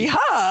easy. It's really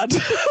hard.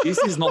 This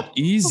is not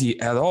easy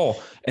at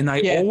all. And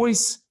I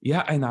always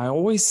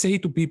say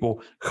to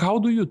people, how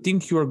do you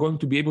think you are going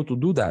to be able to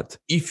do that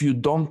if you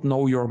don't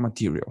know your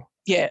material?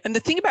 Yeah. And the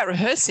thing about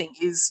rehearsing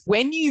is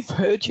when you've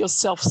heard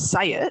yourself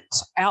say it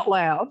out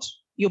loud,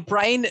 your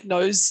brain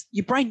knows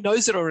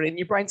it already. And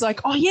your brain's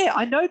like, oh yeah,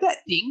 I know that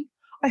thing.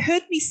 I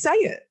heard me say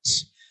it.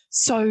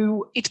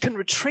 So it can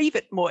retrieve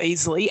it more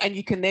easily and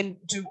you can then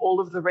do all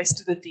of the rest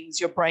of the things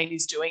your brain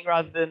is doing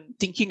rather than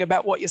thinking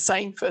about what you're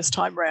saying first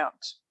time round.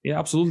 Yeah,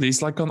 absolutely.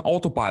 It's like an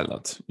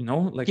autopilot,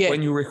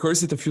 when you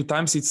rehearse it a few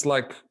times, it's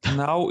like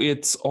now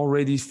it's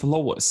already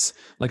flawless.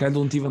 I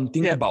don't even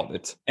think about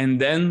it.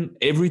 And then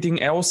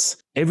everything else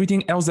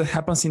that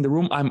happens in the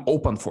room, I'm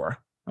open for.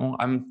 know,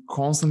 I'm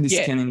constantly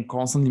Yeah. scanning,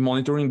 constantly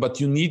monitoring, but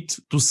you need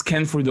to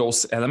scan for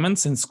those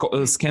elements and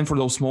scan for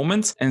those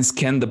moments and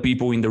scan the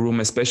people in the room,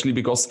 especially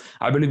because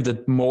I believe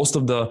that most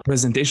of the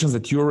presentations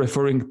that you're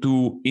referring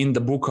to in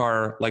the book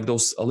are like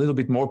those a little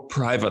bit more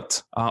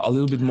private,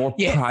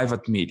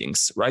 private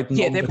meetings, right?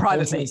 Yeah, Not they're the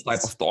private conference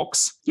meetings. type of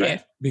talks, Yeah.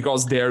 right?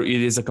 Because there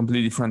it is a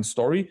completely different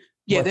story.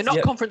 Yeah, But they're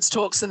not conference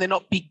talks and they're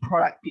not big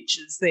product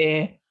pitches.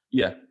 They're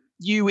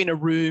you in a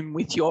room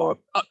with your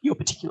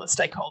particular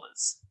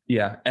stakeholders.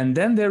 Yeah. And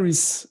then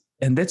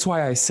and that's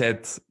why I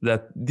said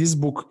that this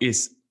book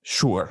is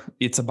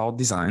it's about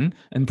design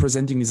and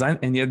presenting design.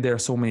 And yet there are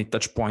so many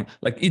touch points,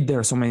 there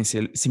are so many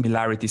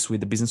similarities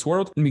with the business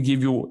world. Let me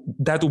give you,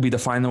 that will be the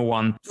final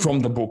one from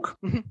the book.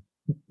 Mm-hmm.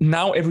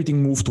 Now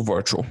everything moved to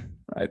virtual,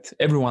 right?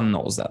 Everyone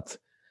knows that.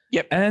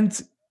 Yep.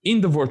 And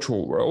in the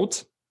virtual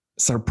world,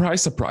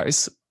 surprise,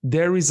 surprise,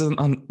 there is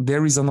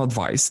an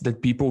advice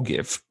that people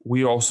give.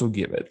 We also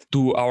give it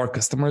to our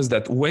customers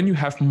that when you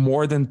have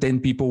more than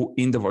 10 people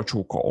in the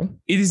virtual call,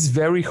 it is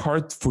very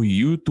hard for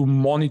you to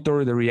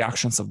monitor the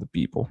reactions of the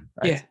people.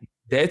 Right? Yeah.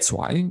 That's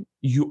why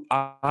you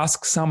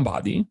ask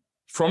somebody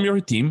from your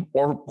team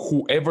or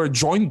whoever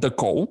joined the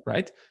call,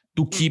 right,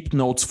 to keep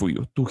notes for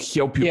you, to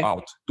help you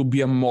out, to be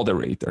a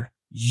moderator.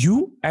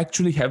 You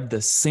actually have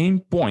the same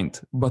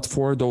point, but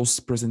for those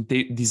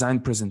design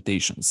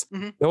presentations.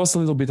 Mm-hmm. That was a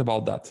little bit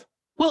about that.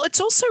 Well,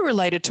 it's also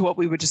related to what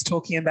we were just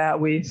talking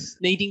about with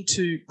needing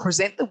to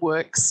present the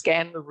work,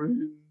 scan the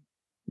room,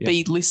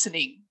 be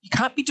listening. You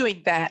can't be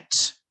doing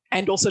that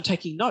and also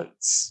taking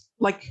notes.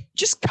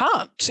 Just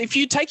can't. If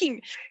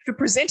you're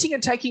presenting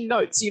and taking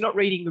notes, you're not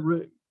reading the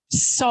room.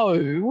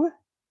 So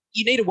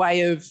you need a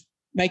way of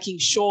making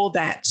sure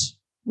that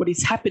what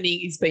is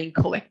happening is being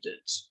collected.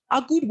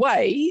 A good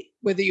way,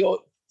 whether you're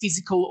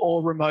physical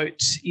or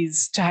remote,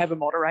 is to have a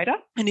moderator.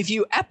 And if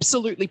you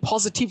absolutely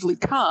positively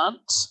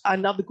can't,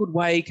 another good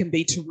way can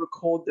be to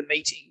record the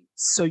meeting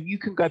so you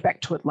can go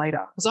back to it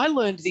later. Because I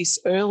learned this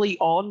early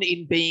on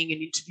in being an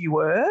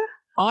interviewer.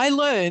 I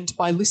learned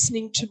by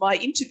listening to my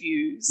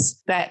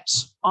interviews that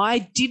I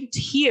didn't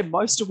hear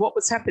most of what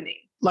was happening,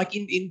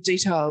 in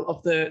detail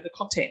of the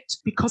content,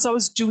 because I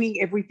was doing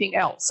everything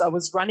else. I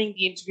was running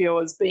the interview,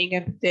 I was being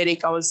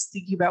empathetic, I was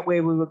thinking about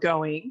where we were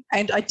going,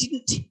 and I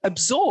didn't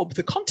absorb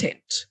the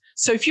content.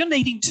 So if you're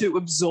needing to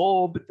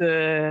absorb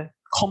the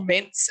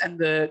comments and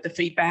the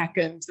feedback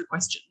and the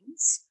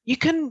questions, you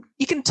can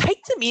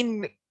take them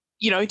in,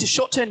 into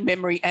short-term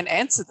memory and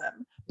answer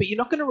them, but you're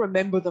not going to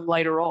remember them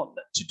later on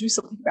to do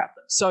something about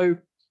them. So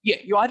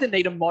you either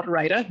need a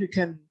moderator who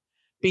can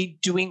be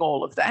doing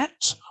all of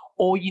that,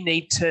 or you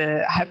need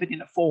to have it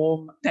in a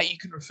form that you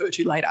can refer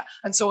to later.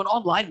 And so an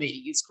online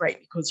meeting is great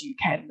because you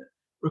can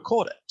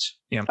record it.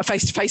 Yeah. A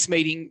face-to-face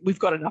meeting, we've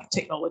got enough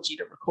technology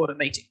to record a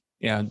meeting.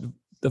 Yeah,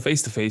 the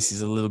face-to-face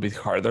is a little bit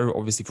harder,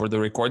 obviously, for the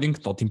recording,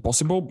 not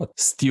impossible, but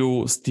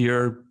still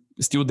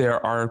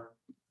there are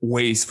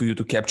ways for you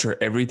to capture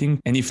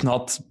everything. And if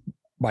not,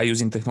 by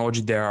using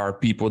technology, there are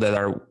people that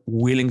are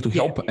willing to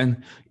help.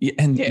 And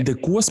the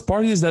coolest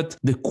part is that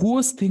the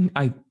coolest thing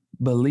I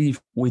believe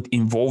with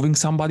involving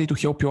somebody to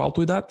help you out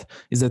with that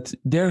is that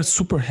they're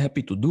super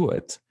happy to do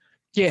it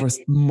for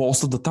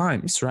most of the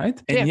times,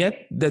 right? And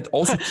yet that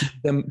also keeps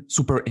them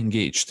super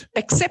engaged.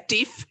 Except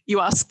if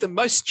you ask the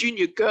most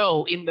junior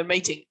girl in the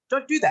meeting.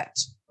 Don't do that.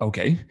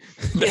 Okay.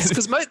 Yes,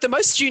 because the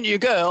most junior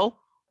girl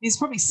is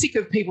probably sick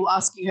of people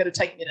asking her to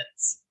take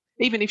minutes,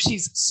 even if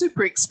she's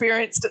super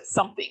experienced at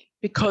something,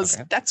 because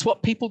that's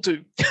what people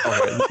do.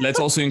 Okay. Let's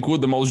also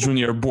include the most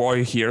junior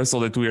boy here so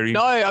that we're...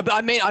 No,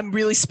 I mean, I'm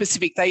really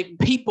specific.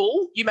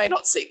 People, you may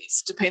not see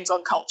this, depends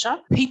on culture.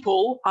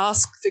 People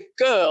ask the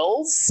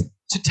girls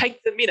to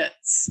take the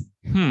minutes.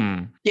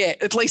 Yeah,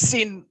 at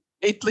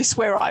least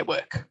where I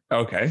work.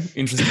 Okay,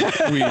 interesting.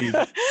 I'm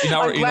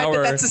glad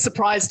that that's a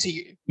surprise to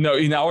you. No,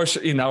 in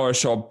our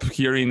shop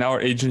here, in our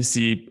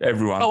agency,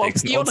 everyone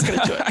takes notes. You're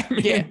not going to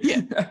do it.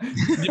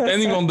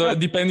 Yeah.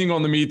 Depending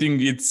on the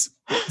meeting, it's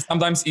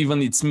sometimes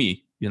even it's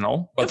me,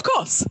 But of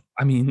course.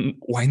 I mean,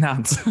 why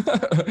not?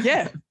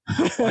 Yeah.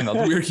 Why not?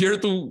 We're here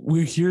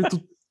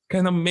to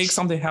kind of make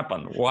something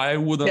happen. Why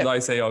wouldn't I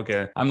say,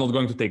 okay, I'm not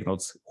going to take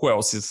notes? Who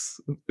else is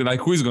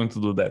who is going to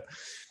do that?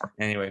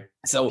 Anyway,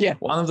 so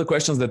one of the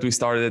questions that we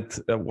started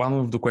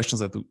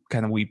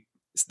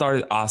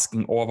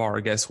asking all of our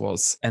guests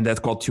was, and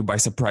that caught you by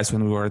surprise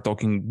when we were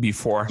talking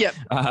before,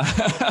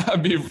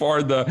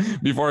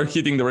 before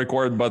hitting the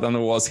record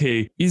button, was,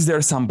 hey, is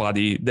there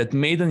somebody that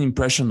made an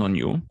impression on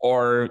you,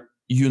 or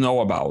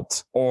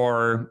about,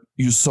 or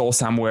you saw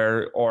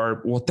somewhere, or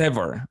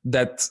whatever,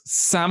 that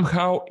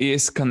somehow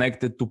is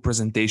connected to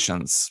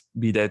presentations,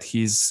 be that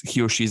he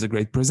or she is a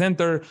great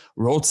presenter,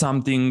 wrote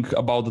something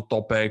about the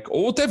topic,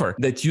 or whatever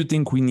that you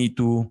think we need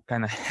to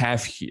kind of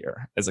have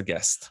here as a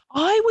guest?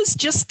 I was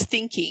just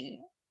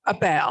thinking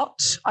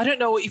about, I don't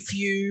know if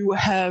you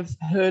have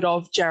heard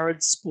of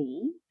Jared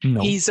Spool.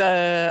 No. He's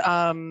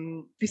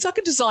like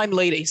a design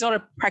leader. He's not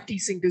a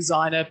practicing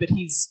designer, but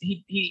he's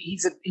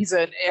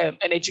an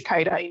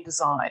educator in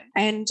design.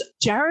 And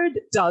Jared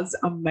does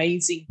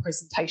amazing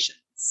presentations.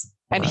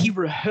 and he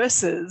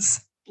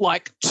rehearses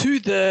like to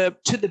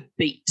the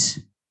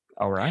beat.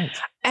 All right.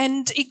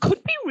 And it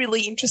could be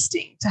really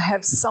interesting to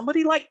have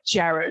somebody like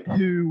Jared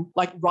who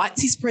like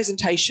writes his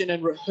presentation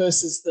and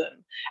rehearses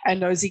them and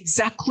knows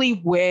exactly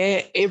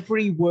where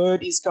every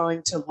word is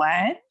going to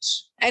land.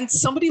 And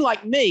somebody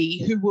like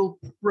me who will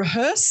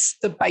rehearse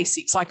the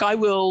basics. Like I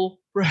will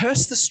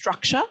rehearse the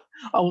structure.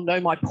 I will know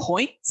my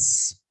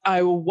points.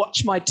 I will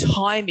watch my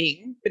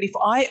timing. But if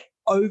I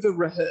over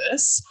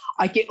rehearse,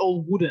 I get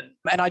all wooden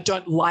and I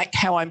don't like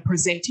how I'm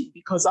presenting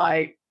because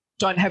I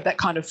don't have that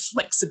kind of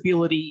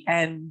flexibility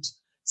and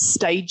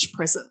stage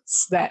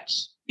presence that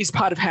is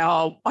part of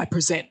how I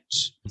present.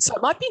 So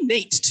it might be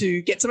neat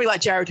to get somebody like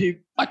Jared who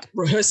like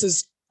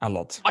rehearses a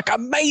lot, like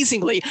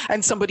amazingly,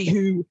 and somebody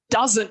who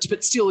doesn't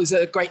but still is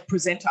a great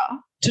presenter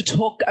to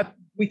talk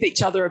with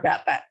each other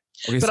about that.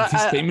 Okay, but so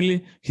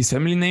his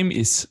family name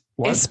is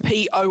what?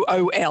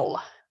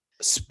 Spool.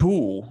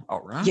 Spool.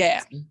 All right.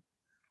 Yeah.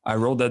 I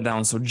wrote that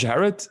down. So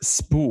Jared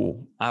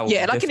Spool.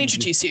 And I can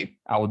introduce you.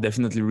 I will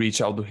definitely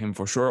reach out to him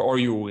for sure, or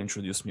you will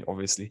introduce me,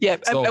 obviously. Yeah,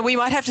 so, and we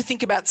might have to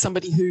think about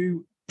somebody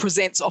who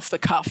presents off the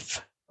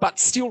cuff, but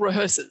still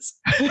rehearses.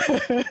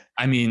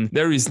 I mean,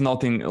 there is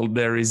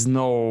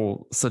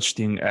no such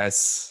thing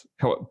as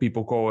how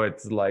people call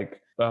it,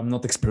 like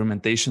not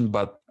experimentation,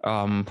 but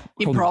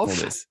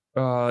improv.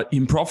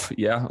 Improv,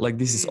 yeah, like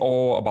this is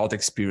all about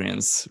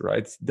experience,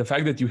 right? The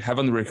fact that you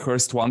haven't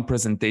rehearsed one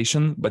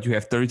presentation but you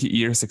have 30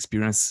 years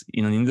experience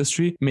in an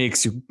industry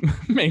makes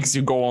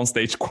you go on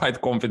stage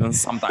quite confident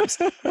sometimes.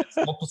 It's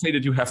not to say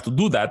that you have to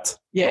do that.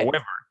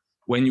 However,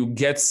 when you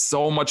get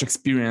so much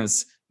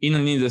experience in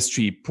an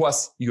industry,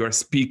 plus you are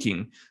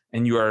speaking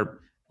and you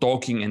are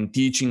talking and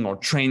teaching or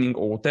training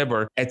or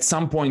whatever, at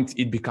some point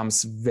it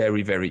becomes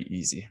very, very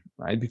easy,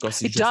 right?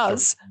 Because it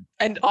does.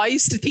 And I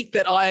used to think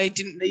that I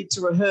didn't need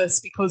to rehearse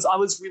because I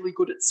was really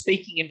good at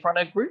speaking in front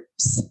of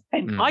groups,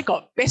 and I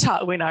got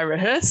better when I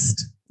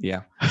rehearsed.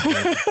 Yeah.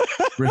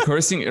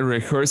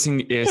 rehearsing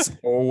is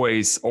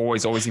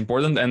always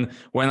important. And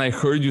when I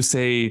heard you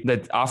say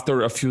that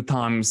after a few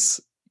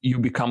times you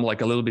become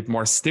like a little bit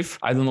more stiff,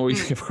 I don't know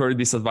if you've heard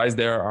this advice.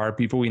 There are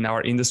people in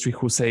our industry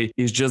who say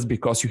it's just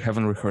because you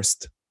haven't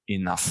rehearsed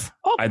enough.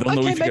 I don't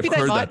know if you've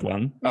heard that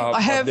one.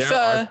 I have.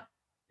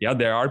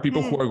 There are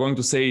people who are going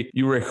to say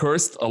you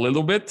rehearsed a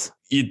little bit.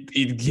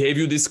 It gave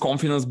you this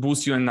confidence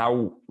boost you and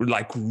now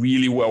like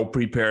really well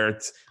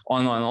prepared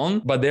on.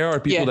 But there are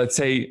people that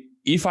say,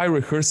 if I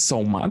rehearse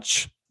so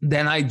much,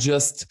 then I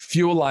just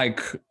feel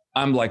like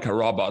I'm like a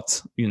robot,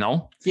 you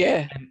know?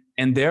 Yeah.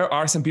 And there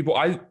are some people,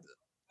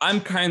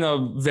 I'm kind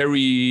of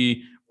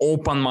very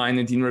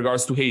open-minded in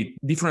regards to, hey,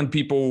 different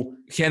people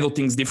handle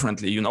things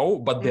differently, you know?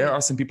 But there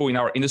are some people in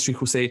our industry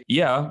who say,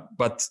 yeah,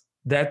 but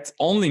that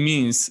only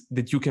means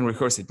that you can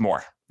rehearse it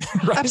more.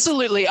 Right?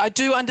 Absolutely. I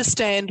do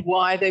understand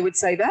why they would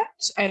say that.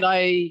 And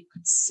I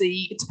could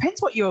see, it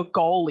depends what your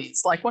goal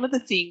is. Like one of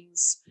the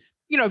things,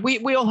 you know,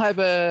 we all have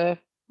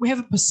we have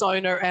a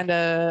persona and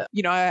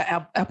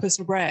our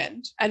personal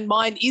brand. And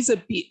mine is a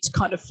bit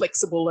kind of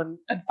flexible and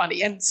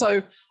funny. And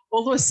so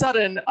all of a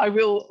sudden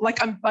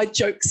my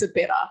jokes are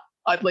better.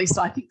 At least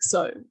I think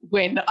so,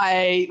 when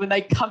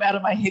they come out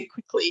of my head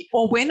quickly,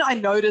 or when I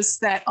notice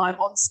that I'm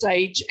on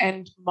stage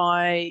and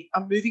I'm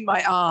moving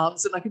my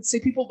arms and I can see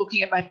people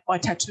looking at my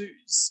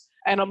tattoos,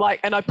 and I'm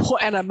like, and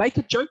I make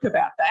a joke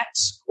about that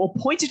or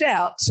point it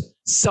out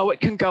so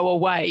it can go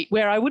away,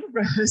 where I wouldn't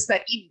rehearse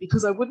that in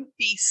because I wouldn't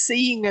be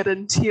seeing it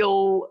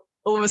until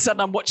all of a sudden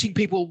I'm watching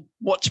people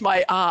watch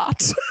my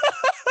art.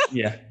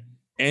 Yeah.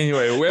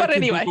 Anyway, where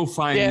can people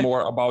find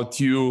more about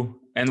you?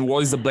 And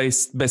what is the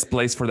best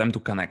place for them to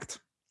connect?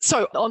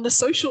 So on the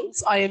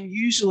socials, I am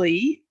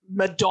usually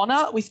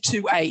Madonna with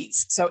 2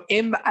 A's. So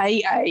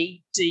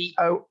Maadonna.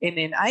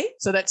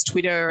 So that's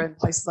Twitter and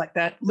places like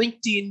that.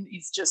 LinkedIn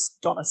is just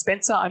Donna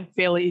Spencer. I'm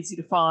fairly easy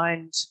to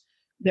find.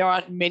 There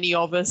aren't many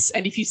of us.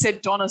 And if you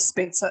said Donna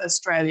Spencer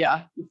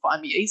Australia, you'll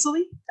find me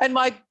easily. And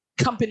my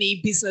company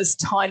business,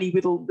 tiny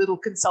little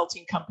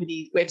consulting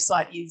company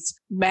website is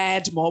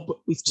MadMob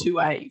with 2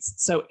 A's.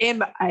 So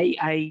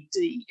MAADMOB.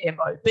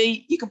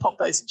 You can pop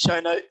those in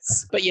show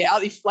notes. But yeah,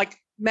 if like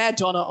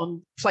Madonna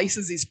on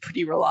places is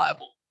pretty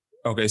reliable.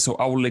 Okay, so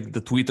I will link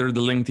the Twitter,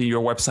 the link to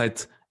your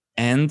website,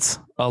 and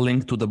a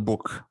link to the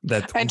book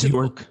that we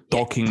were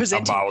talking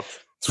about.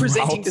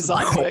 Presenting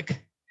design work.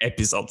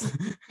 Episode.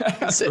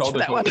 Search for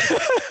that one.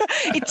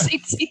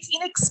 It's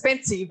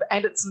inexpensive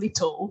and it's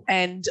little,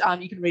 and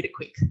you can read it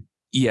quick.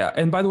 Yeah,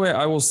 and by the way,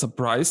 I was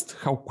surprised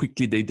how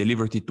quickly they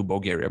delivered it to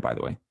Bulgaria. By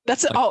the way,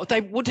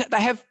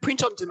 they have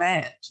print on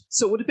demand,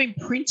 so it would have been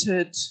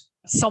printed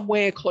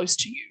somewhere close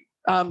to you.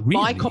 Really?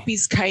 My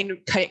copies came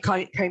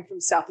from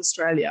South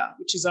Australia,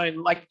 which is only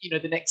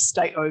the next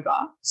state over.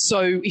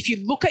 So if you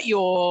look at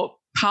your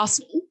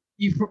parcel,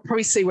 you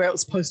probably see where it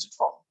was posted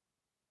from.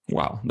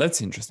 Wow,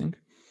 that's interesting.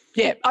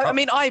 Yeah, I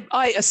mean,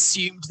 I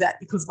assumed that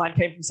because mine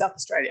came from South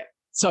Australia,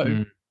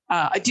 so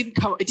it didn't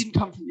come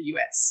from the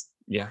US.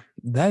 Yeah,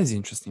 that is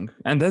interesting,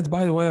 and that's,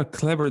 by the way, a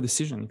clever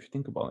decision if you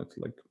think about it.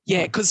 Like,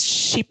 yeah, because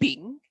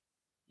shipping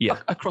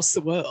across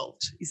the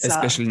world.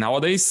 Especially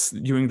nowadays,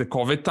 during the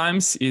COVID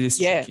times, it is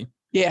tricky.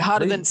 Yeah,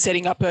 harder than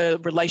setting up a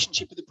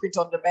relationship with a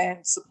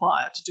print-on-demand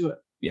supplier to do it.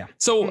 Yeah.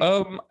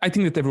 So I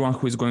think that everyone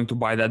who is going to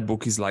buy that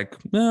book is like,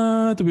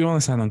 to be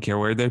honest, I don't care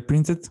where they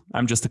print it.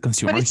 I'm just a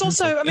consumer. But it's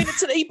also, I mean,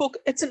 it's an ebook.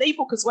 It's an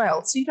ebook as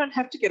well. So you don't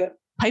have to get a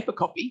paper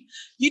copy.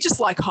 You just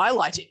like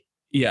highlighting.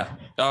 Yeah.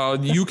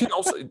 You can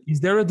also,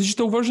 is there a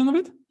digital version of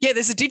it? Yeah,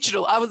 there's a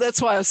digital.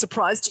 That's why I was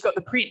surprised you got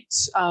the print.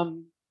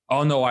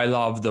 Oh no, I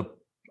love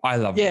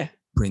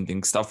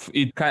printing stuff.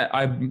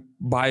 I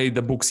buy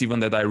the books even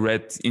that I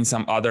read in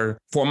some other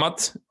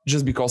format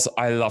just because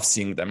I love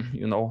seeing them,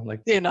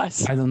 like. Yeah,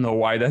 nice. I don't know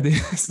why that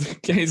is the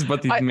case,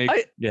 but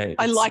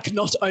I like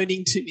not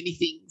owning too many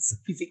things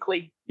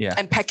physically. Yeah.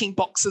 And packing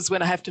boxes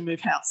when I have to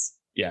move house.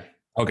 Yeah.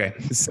 Okay.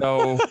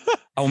 So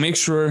I'll make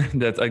sure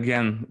that,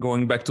 again,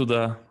 going back to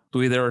the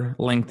Twitter,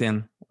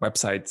 LinkedIn,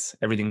 websites,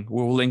 everything.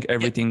 We will link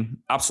everything,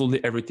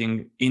 absolutely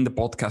everything in the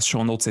podcast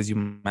show notes, as you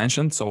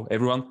mentioned. So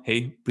everyone,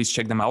 hey, please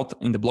check them out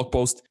in the blog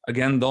post.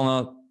 Again,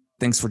 Donna,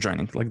 thanks for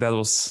joining. Like, that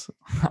was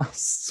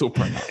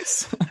super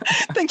nice.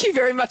 Thank you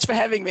very much for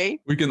having me.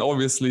 We can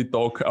obviously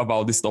talk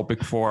about this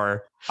topic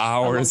for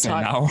hours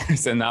and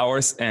hours and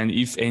hours. And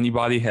if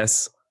anybody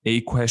has a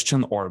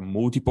question or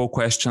multiple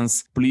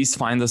questions, please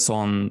find us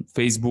on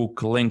Facebook,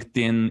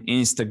 LinkedIn,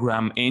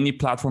 Instagram, any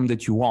platform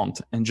that you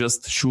want, and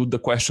just shoot the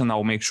question.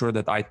 I'll make sure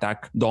that I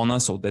tag Donna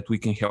so that we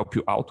can help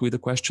you out with the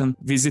question.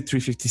 Visit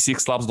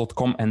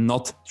 356labs.com and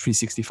not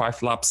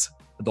 365 Labs.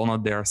 Donna,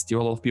 there are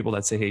still a lot of people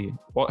that say, hey,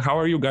 how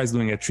are you guys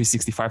doing at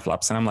 365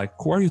 Labs? And I'm like,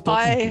 who are you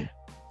talking to?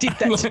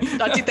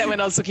 I did that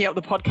when I was looking up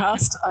the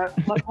podcast.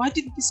 Like, why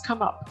didn't this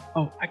come up?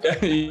 Oh,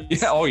 okay.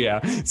 Yeah.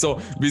 So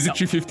visit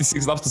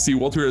 356 Labs to see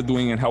what we are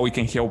doing and how we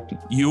can help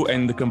you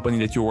and the company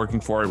that you're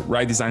working for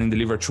write, design, and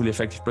deliver truly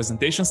effective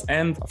presentations.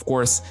 And of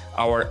course,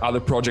 our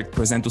other project,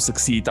 Present to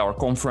Succeed, our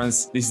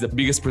conference. This is the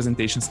biggest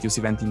presentation skills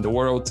event in the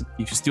world.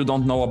 If you still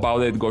don't know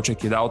about it, go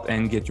check it out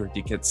and get your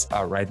tickets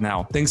right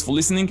now. Thanks for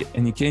listening.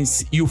 And in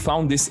case you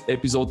found this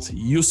episode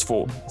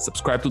useful,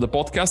 subscribe to the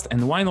podcast,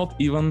 and why not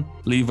even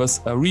leave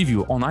us a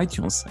review on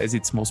iTunes, as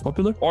it's most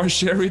popular, or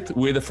share it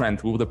with a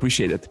friend. We would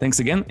appreciate it. Thanks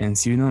again, and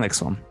see you in the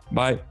next one.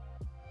 Bye.